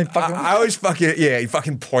one-on-ones. Dude, I always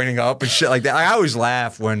fucking pointing up and shit like that. I always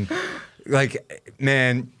laugh when, like,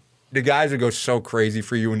 man, the guys would go so crazy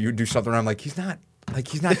for you when you do something. I'm like, he's not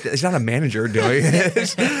a manager doing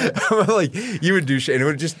this. Like, you would do shit, and it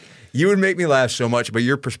would you would make me laugh so much. But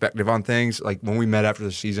your perspective on things, like when we met after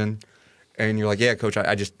the season, and you're like, yeah, coach,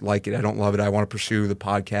 I just like it. I don't love it. I want to pursue the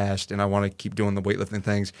podcast, and I want to keep doing the weightlifting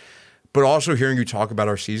things. But also hearing you talk about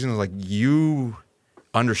our season, like, you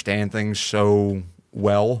understand things so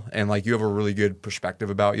well, and like you have a really good perspective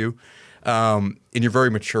about you, and you're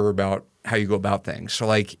very mature about how you go about things. So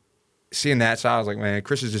like seeing that side, I was like, man,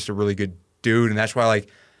 Chris is just a really good dude, and that's why like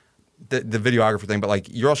the videographer thing. But like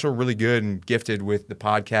you're also really good and gifted with the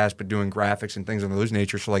podcast, but doing graphics and things of those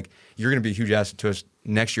nature. So like you're gonna be a huge asset to us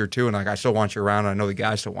next year too. And like I still want you around. And I know the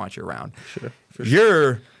guys still want you around.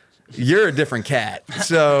 Sure. You're a different cat.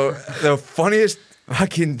 So the funniest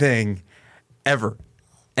fucking thing ever.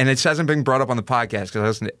 And it hasn't been brought up on the podcast because I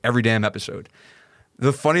listen to every damn episode.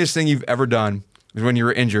 The funniest thing you've ever done was when you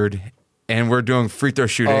were injured and we're doing free throw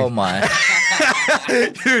shooting. Oh, my.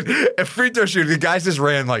 Dude, a free throw shooting, the guys just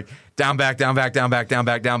ran like down, back, down, back, down, back, down,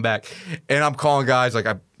 back, down, back. And I'm calling guys like,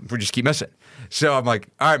 we just keep missing. So I'm like,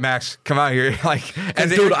 all right, Max, come out here. Like, and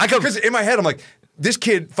dude, because in my head, I'm like, this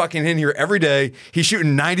kid fucking in here every day. He's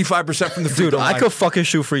shooting 95% from the free throw line. I could fucking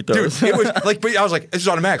shoot free throws. Dude, it was like, but I was like, this is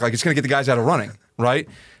automatic. Like, it's going to get the guys out of running, right?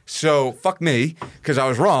 So, fuck me, because I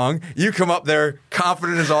was wrong. You come up there,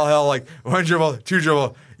 confident as all hell, like, one dribble, two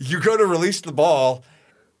dribble. You go to release the ball,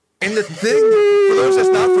 and the thing, for those that's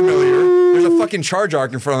not familiar, there's a fucking charge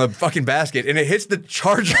arc in front of the fucking basket, and it hits the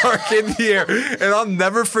charge arc in the air. And I'll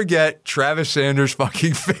never forget Travis Sanders'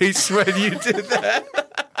 fucking face when you did that.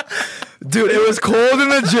 Dude, it was cold in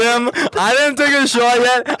the gym. I didn't take a shot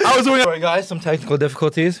yet. I was doing it. Guys, some technical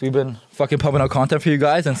difficulties. We've been fucking pumping out content for you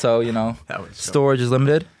guys, and so, you know, storage is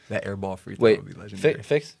limited. That air ball free throw would be legendary.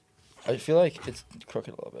 Fix. I feel like it's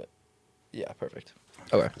crooked a little bit. Yeah, perfect.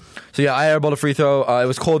 Okay. So, yeah, I airballed a free throw. It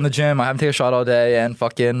was cold in the gym. I haven't taken a shot all day, and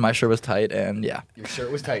fucking my shirt was tight, and yeah. Your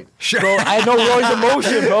shirt was tight. Bro, I had no range of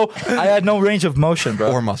motion, bro. I had no range of motion,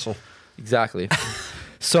 bro. Or muscle. Exactly.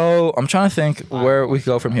 So I'm trying to think where we could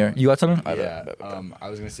go from here. You got something? Yeah. I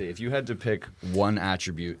was gonna say, if you had to pick one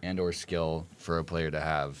attribute and/or skill for a player to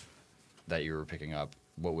have that you were picking up,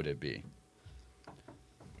 what would it be?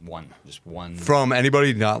 Just one. From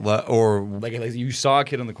anybody, or like you saw a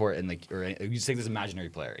kid on the court and or you just take this imaginary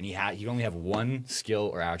player and he only have one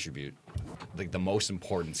skill or attribute, like the most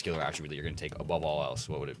important skill or attribute that you're gonna take above all else.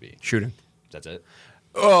 What would it be? Shooting. That's it.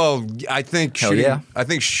 Oh, I think Hell shooting. Yeah. I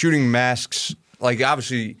think shooting masks. Like,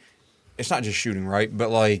 obviously, it's not just shooting, right? But,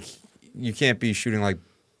 like, you can't be shooting, like,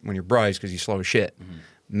 when you're Bryce because he's slow as shit. Mm-hmm.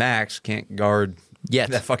 Max can't guard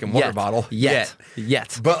that fucking water bottle. Yet.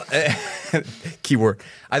 But, keyword.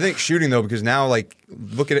 I think shooting, though, because now, like,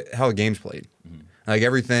 look at how the game's played. Mm-hmm. Like,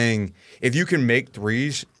 everything, if you can make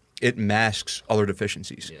threes, it masks other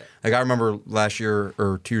deficiencies. Yeah. Like, I remember last year,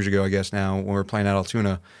 or 2 years ago, I guess now, when we were playing at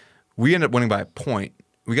Altoona, we ended up winning by a point.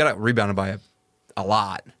 We got rebounded by a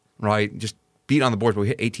lot, right? Just beat on the boards, but we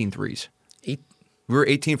hit 18 threes. We were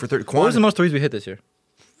 18 for 30. What was the most threes we hit this year?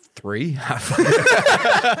 3? I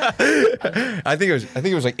think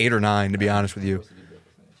it was like 8 or 9, to be honest with you.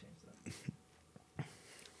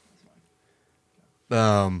 But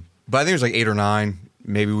I think it was like 8 or 9.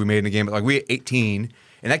 Maybe we made in the game, but like we hit 18,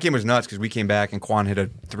 and that game was nuts because we came back and Quan hit a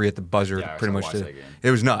 3 at the buzzer. Yeah, pretty much. It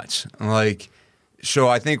was nuts. Like, so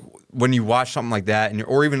I think when you watch something like that,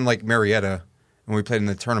 or even like Marietta. When we played in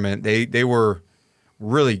the tournament, they were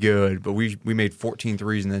really good, but we made 14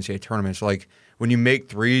 threes in the NCAA tournament. So, like, when you make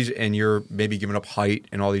threes and you're maybe giving up height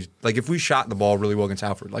and all these, like, if we shot the ball really well against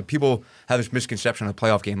Alfred, like, people have this misconception of the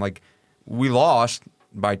playoff game. Like, we lost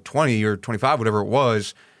by 20 or 25, whatever it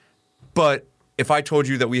was, but if I told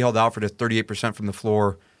you that we held Alfred at 38% from the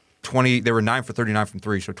floor, they were 9 for 39 from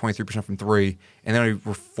 3, so 23% from 3, and then we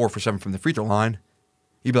were 4 for 7 from the free throw line,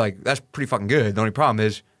 you'd be like, that's pretty fucking good. The only problem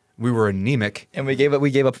is, we were anemic, and we gave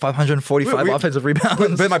up 545 offensive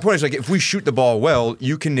rebounds. But my point is, like, if we shoot the ball well,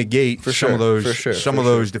 you can negate some of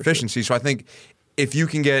those deficiencies. So I think if you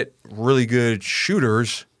can get really good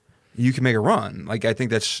shooters, you can make a run. Like, I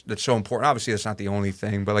think that's so important. Obviously, that's not the only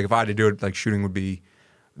thing, but like if I had to do it, like, shooting would be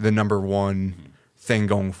the number one thing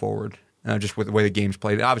going forward. just with the way the game's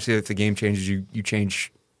played. Obviously, if the game changes, you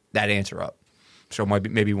change that answer up. So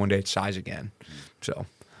maybe one day it's size again. So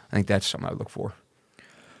I think that's something I would look for.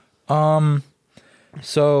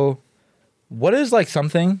 So what is like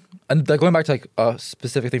something, and like going back to like a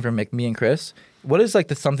specific thing for me and Chris, what is like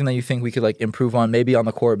the something that you think we could like improve on, maybe on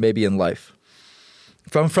the court, maybe in life?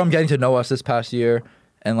 From getting to know us this past year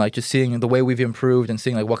and like just seeing the way we've improved and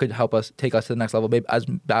seeing like what could help us take us to the next level, maybe as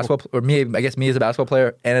basketball, or me, I guess me as a basketball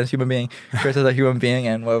player and as a human being, Chris as a human being,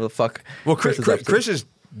 and whatever the fuck. Well, Chris's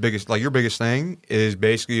biggest, like your biggest thing is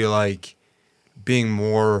basically like being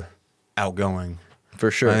more outgoing. For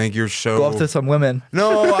sure. I think you're so... Go up to some women.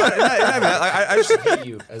 No, I just... hate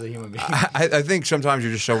you as a human being. I think sometimes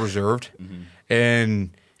you're just so reserved. Mm-hmm. And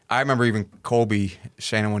I remember even Colby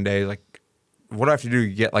saying one day, like, what do I have to do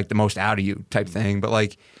to get, like, the most out of you type thing? But,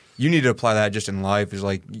 like, you need to apply that just in life. Is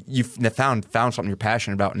like, you've found something you're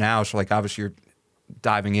passionate about now. So, like, obviously you're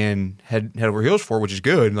diving in head over heels for, which is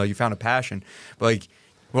good. Like, you found a passion. But, like,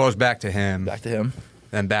 well, it's back to him.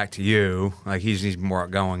 Then back to you. Like, he's more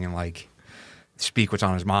outgoing and, like... speak what's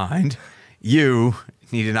on his mind. You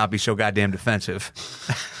need to not be so goddamn defensive.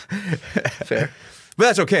 Fair. But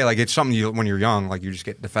that's okay. Like, it's something when you're young, like, you just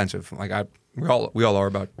get defensive. Like, we all are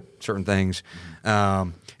about certain things.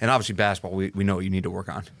 And obviously basketball, we know what you need to work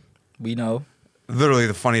on. We know. Literally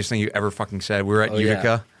the funniest thing you ever fucking said. We were at Utica.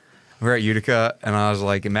 Yeah. We were at Utica, and I was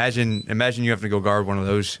like, imagine you have to go guard one of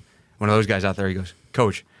those guys out there. He goes,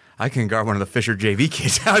 Coach, I can guard one of the Fisher JV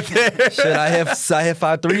kids out there. Shit, I have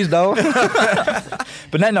 5 threes though.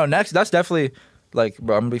 But no, next that's definitely like,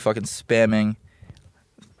 bro, I'm gonna be fucking spamming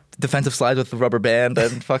defensive slides with the rubber band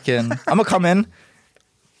and fucking. I'm gonna come in,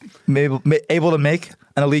 maybe able to make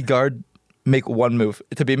an elite guard make one move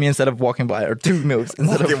to beat me instead of walking by, or 2 moves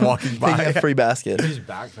instead of walking by, taking a free basket. He just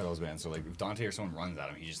backpedals, man. So like, if Dante or someone runs at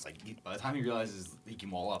him, he just like, by the time he realizes he can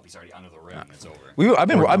wall up, he's already under the rim and it's over. I've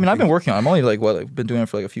been working on it. I'm only like been doing it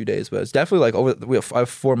for like a few days, but it's definitely like I have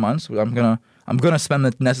 4 months. I'm gonna spend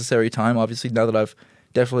the necessary time. Obviously, now that I've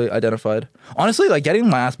definitely identified. Honestly, like getting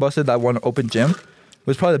my ass busted that one open gym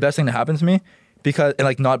was probably the best thing to happen to me, because and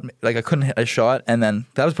like not like I couldn't hit a shot, and then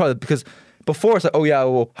that was probably because. Before it's like, oh yeah,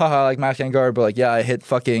 well, haha, like Max can't guard, but like, yeah, I hit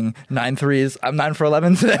fucking 9 threes. I'm 9 for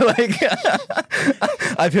 11 today. Like,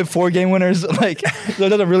 I've hit 4 game winners. Like, so it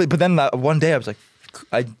doesn't really. But then that one day, I was like,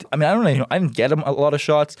 I mean, I don't really know. I didn't get a lot of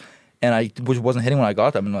shots, and I wasn't hitting when I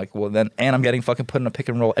got them. And like, well, then, and I'm getting fucking put in a pick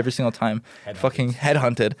and roll every single time, fucking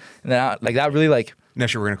headhunted. And then like that really like.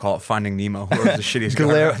 Next year we're gonna call it Finding Nemo. Whoever's the shittiest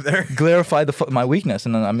guard out there. Clarified my weakness,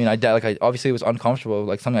 and then I mean, I obviously it was uncomfortable,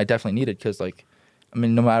 like something I definitely needed, because like. I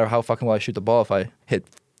mean, no matter how fucking well I shoot the ball, if I hit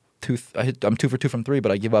I'm 2 for 2 from 3, but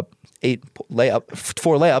I give up 4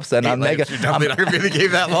 layups, then I'm negative. You're definitely not gonna be in the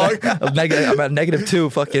game that long. I'm at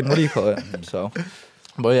 -2. Fucking what do you call it? So,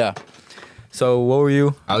 but yeah. So what were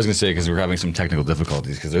you? I was gonna say, because we're having some technical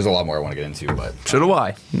difficulties, because there's a lot more I want to get into, but so do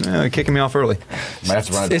I. Kicking me off early. Might have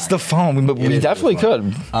to run it it's the phone. We definitely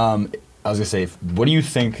could. I was going to say, what do you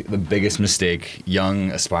think the biggest mistake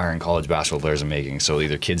young, aspiring college basketball players are making? So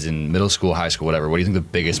either kids in middle school, high school, whatever. What do you think the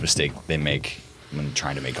biggest mistake they make when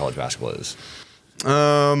trying to make college basketball is?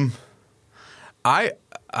 I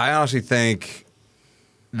honestly think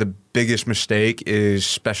the biggest mistake is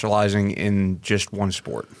specializing in just one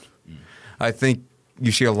sport. I think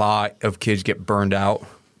you see a lot of kids get burned out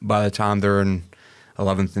by the time they're in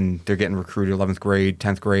 11th and they're getting recruited 11th grade,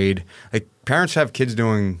 10th grade. Like, parents have kids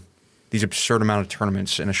doing these absurd amount of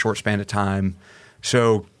tournaments in a short span of time.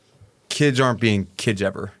 So kids aren't being kids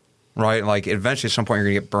ever, right? Like, eventually at some point you're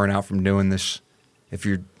going to get burned out from doing this if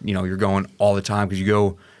you're going all the time, because you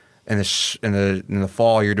go in the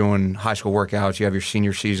fall, you're doing high school workouts, you have your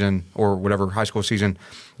senior season or whatever high school season,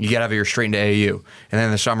 you get out of here straight into AAU. And then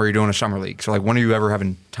in the summer you're doing a summer league. So like, when are you ever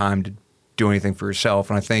having time to do anything for yourself?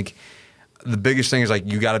 And I think the biggest thing is like,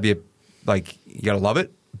 you got to you got to love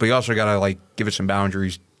it, but you also got to like give it some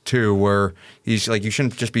boundaries too, where he's like, you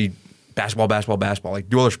shouldn't just be basketball. Like,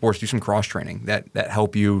 do other sports, do some cross training that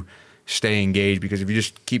help you stay engaged. Because if you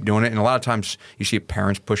just keep doing it, and a lot of times you see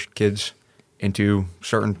parents push kids into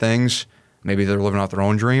certain things, maybe they're living out their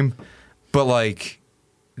own dream, but like,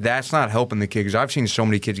 that's not helping the kid. Because I've seen so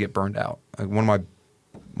many kids get burned out. Like, one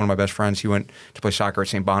of my best friends, he went to play soccer at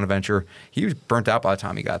St. Bonaventure. He was burnt out by the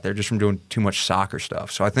time he got there just from doing too much soccer stuff.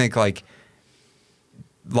 So I think like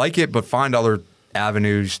it, but find other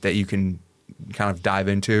avenues that you can kind of dive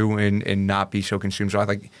into and not be so consumed. So I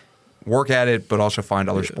think work at it, but also find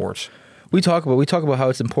other sports. We talk about how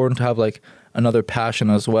it's important to have like another passion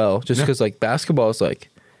as well, just because like basketball is like,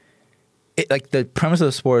 the premise of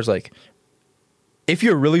the sport is like, if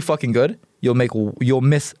you're really fucking good, you'll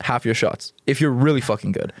miss half your shots if you're really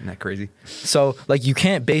fucking good. Isn't that crazy? So like you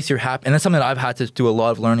can't base your and that's something that I've had to do a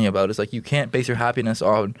lot of learning about. Is like you can't base your happiness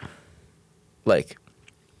on like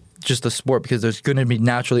just the sport, because there's going to be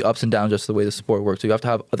naturally ups and downs just the way the sport works. So you have to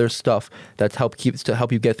have other stuff that's help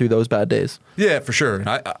you get through those bad days. Yeah, for sure.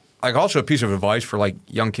 I like also a piece of advice for like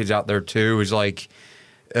young kids out there too is like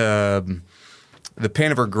the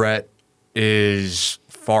pain of regret is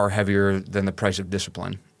far heavier than the price of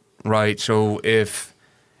discipline, right? So if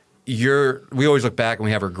we always look back and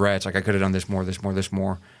we have regrets, like I could have done this more,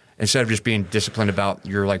 instead of just being disciplined about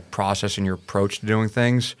your like process and your approach to doing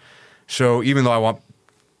things. So even though I want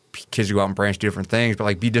kids to go out and branch, do different things, but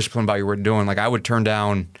like be disciplined about what you're doing. Like I would turn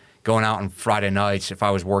down going out on Friday nights if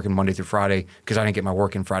I was working Monday through Friday because I didn't get my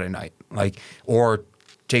work in Friday night. Like, or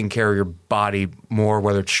taking care of your body more,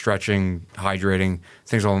 whether it's stretching, hydrating,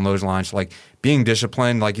 things along those lines. So like being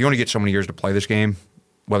disciplined, like you only get so many years to play this game,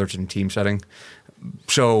 whether it's in a team setting.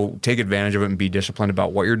 So take advantage of it and be disciplined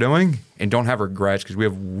about what you're doing, and don't have regrets, because we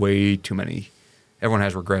have way too many. Everyone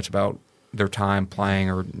has regrets about their time playing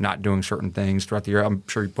or not doing certain things throughout the year. I'm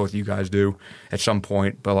sure both of you guys do at some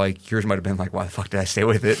point, but like yours might have been like, why the fuck did I stay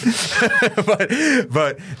with it?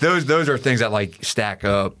 but those are things that like stack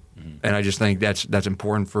up, and I just think that's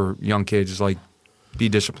important for young kids, is like be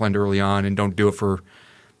disciplined early on and don't do it for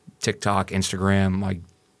TikTok, Instagram. Like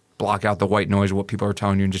block out the white noise of what people are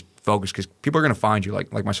telling you and just focus, because people are going to find you.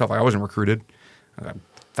 Like myself, I wasn't recruited. I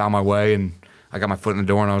found my way and I got my foot in the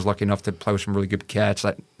door, and I was lucky enough to play with some really good cats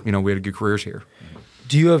that, we had good careers here.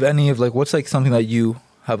 Do you have any of like, what's like something that you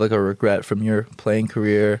have like a regret from your playing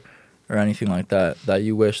career or anything like that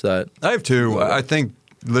you wish that? I have two. I think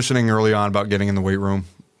listening early on about getting in the weight room,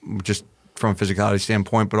 just from a physicality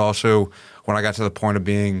standpoint, but also when I got to the point of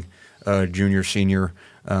being a junior, senior,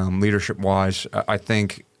 leadership wise, I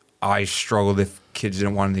think I struggled if kids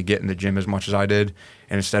didn't want to get in the gym as much as I did.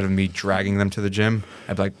 And instead of me dragging them to the gym,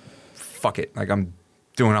 I'd be like, fuck it. Like I'm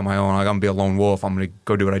doing it on my own. Like I'm going to be a lone wolf. I'm going to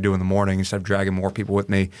go do what I do in the morning instead of dragging more people with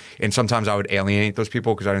me. And sometimes I would alienate those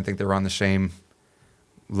people because I didn't think they were on the same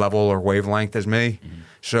level or wavelength as me. Mm-hmm.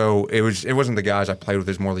 So it wasn't the guys I played with,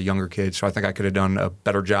 it was more the younger kids. So I think I could have done a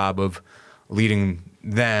better job of leading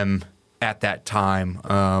them at that time.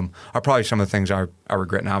 Are probably some of the things I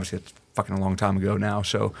regret. And obviously it's fucking a long time ago now.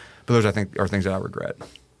 So, but those I think are things that I regret.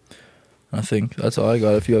 I think that's all I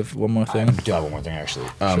got. If you have one more thing. I do have one more thing, actually.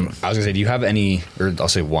 Sure. I was going to say, do you have any, or I'll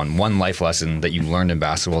say one life lesson that you learned in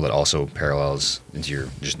basketball that also parallels into your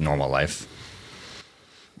just normal life?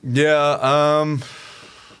 Yeah.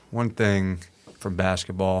 One thing from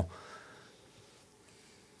basketball,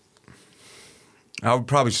 I would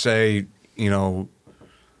probably say,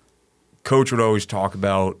 coach would always talk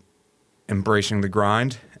about embracing the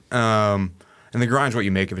grind. And the grind's what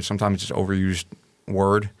you make of it. Sometimes it's an overused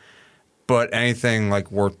word. But anything like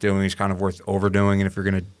worth doing is kind of worth overdoing. And if you're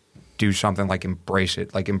going to do something, like embrace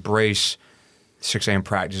it. Like embrace 6 a.m.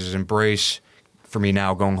 practices. Embrace, for me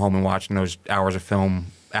now, going home and watching those hours of film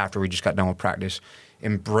after we just got done with practice.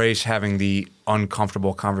 Embrace having the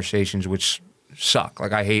uncomfortable conversations, which suck.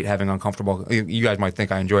 Like I hate having uncomfortable. You guys might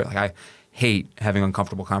think I enjoy it. Like I hate having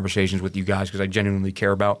uncomfortable conversations with you guys because I genuinely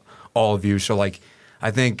care about all of you. So like I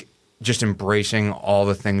think just embracing all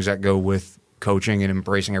the things that go with coaching and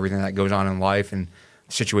embracing everything that goes on in life and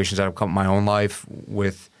situations that have come in my own life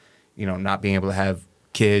with, not being able to have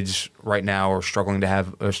kids right now or struggling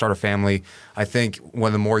to start a family. I think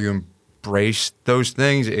when the more you embrace those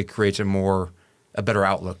things, it creates a better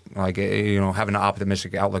outlook. Like, having an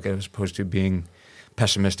optimistic outlook as opposed to being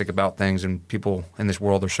pessimistic about things. And people in this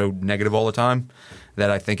world are so negative all the time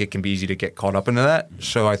that I think it can be easy to get caught up into that.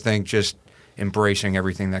 So I think just embracing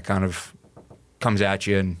everything that kind of comes at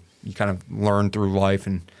you and you kind of learn through life,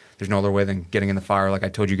 and there's no other way than getting in the fire. Like I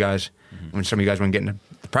told you guys, when some of you guys went getting into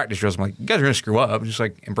the practice drills, I'm like, you guys are going to screw up. Just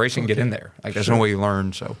like embracing, get in there. Like there's no way you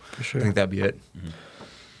learn. So I think that'd be it.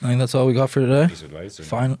 I think that's all we got for today. Piece of advice?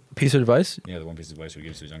 Fine. Piece of advice? Yeah, the one piece of advice we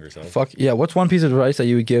give to his younger self. Fuck yeah. What's one piece of advice that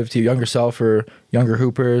you would give to your younger self or younger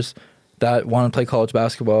hoopers that want to play college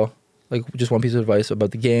basketball? Like just one piece of advice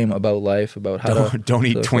about the game, about life, about how don't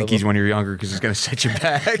eat Twinkies when you're younger because it's going to set you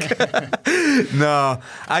back. No,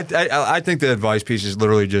 I think the advice piece is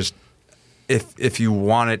literally just if you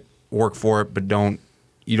want it, work for it, but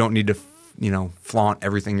you don't need to flaunt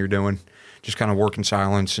everything you're doing. Just kind of work in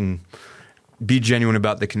silence and be genuine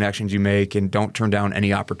about the connections you make, and don't turn down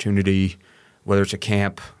any opportunity, whether it's a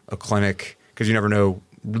camp, a clinic, because you never know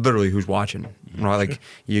literally who's watching. Like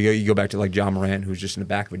you go back to like John Morant, who's just in the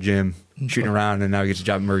back of a gym shooting around, and now he gets a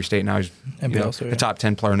job at Murray State. Now he's the top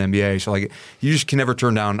 10 player in the NBA. So like you just can never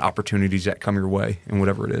turn down opportunities that come your way, and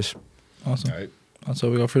whatever it is. Awesome. All right. That's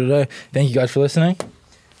all we got for today. Thank you guys for listening.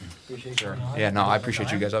 Yeah, no, I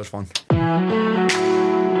appreciate you guys. That was fun.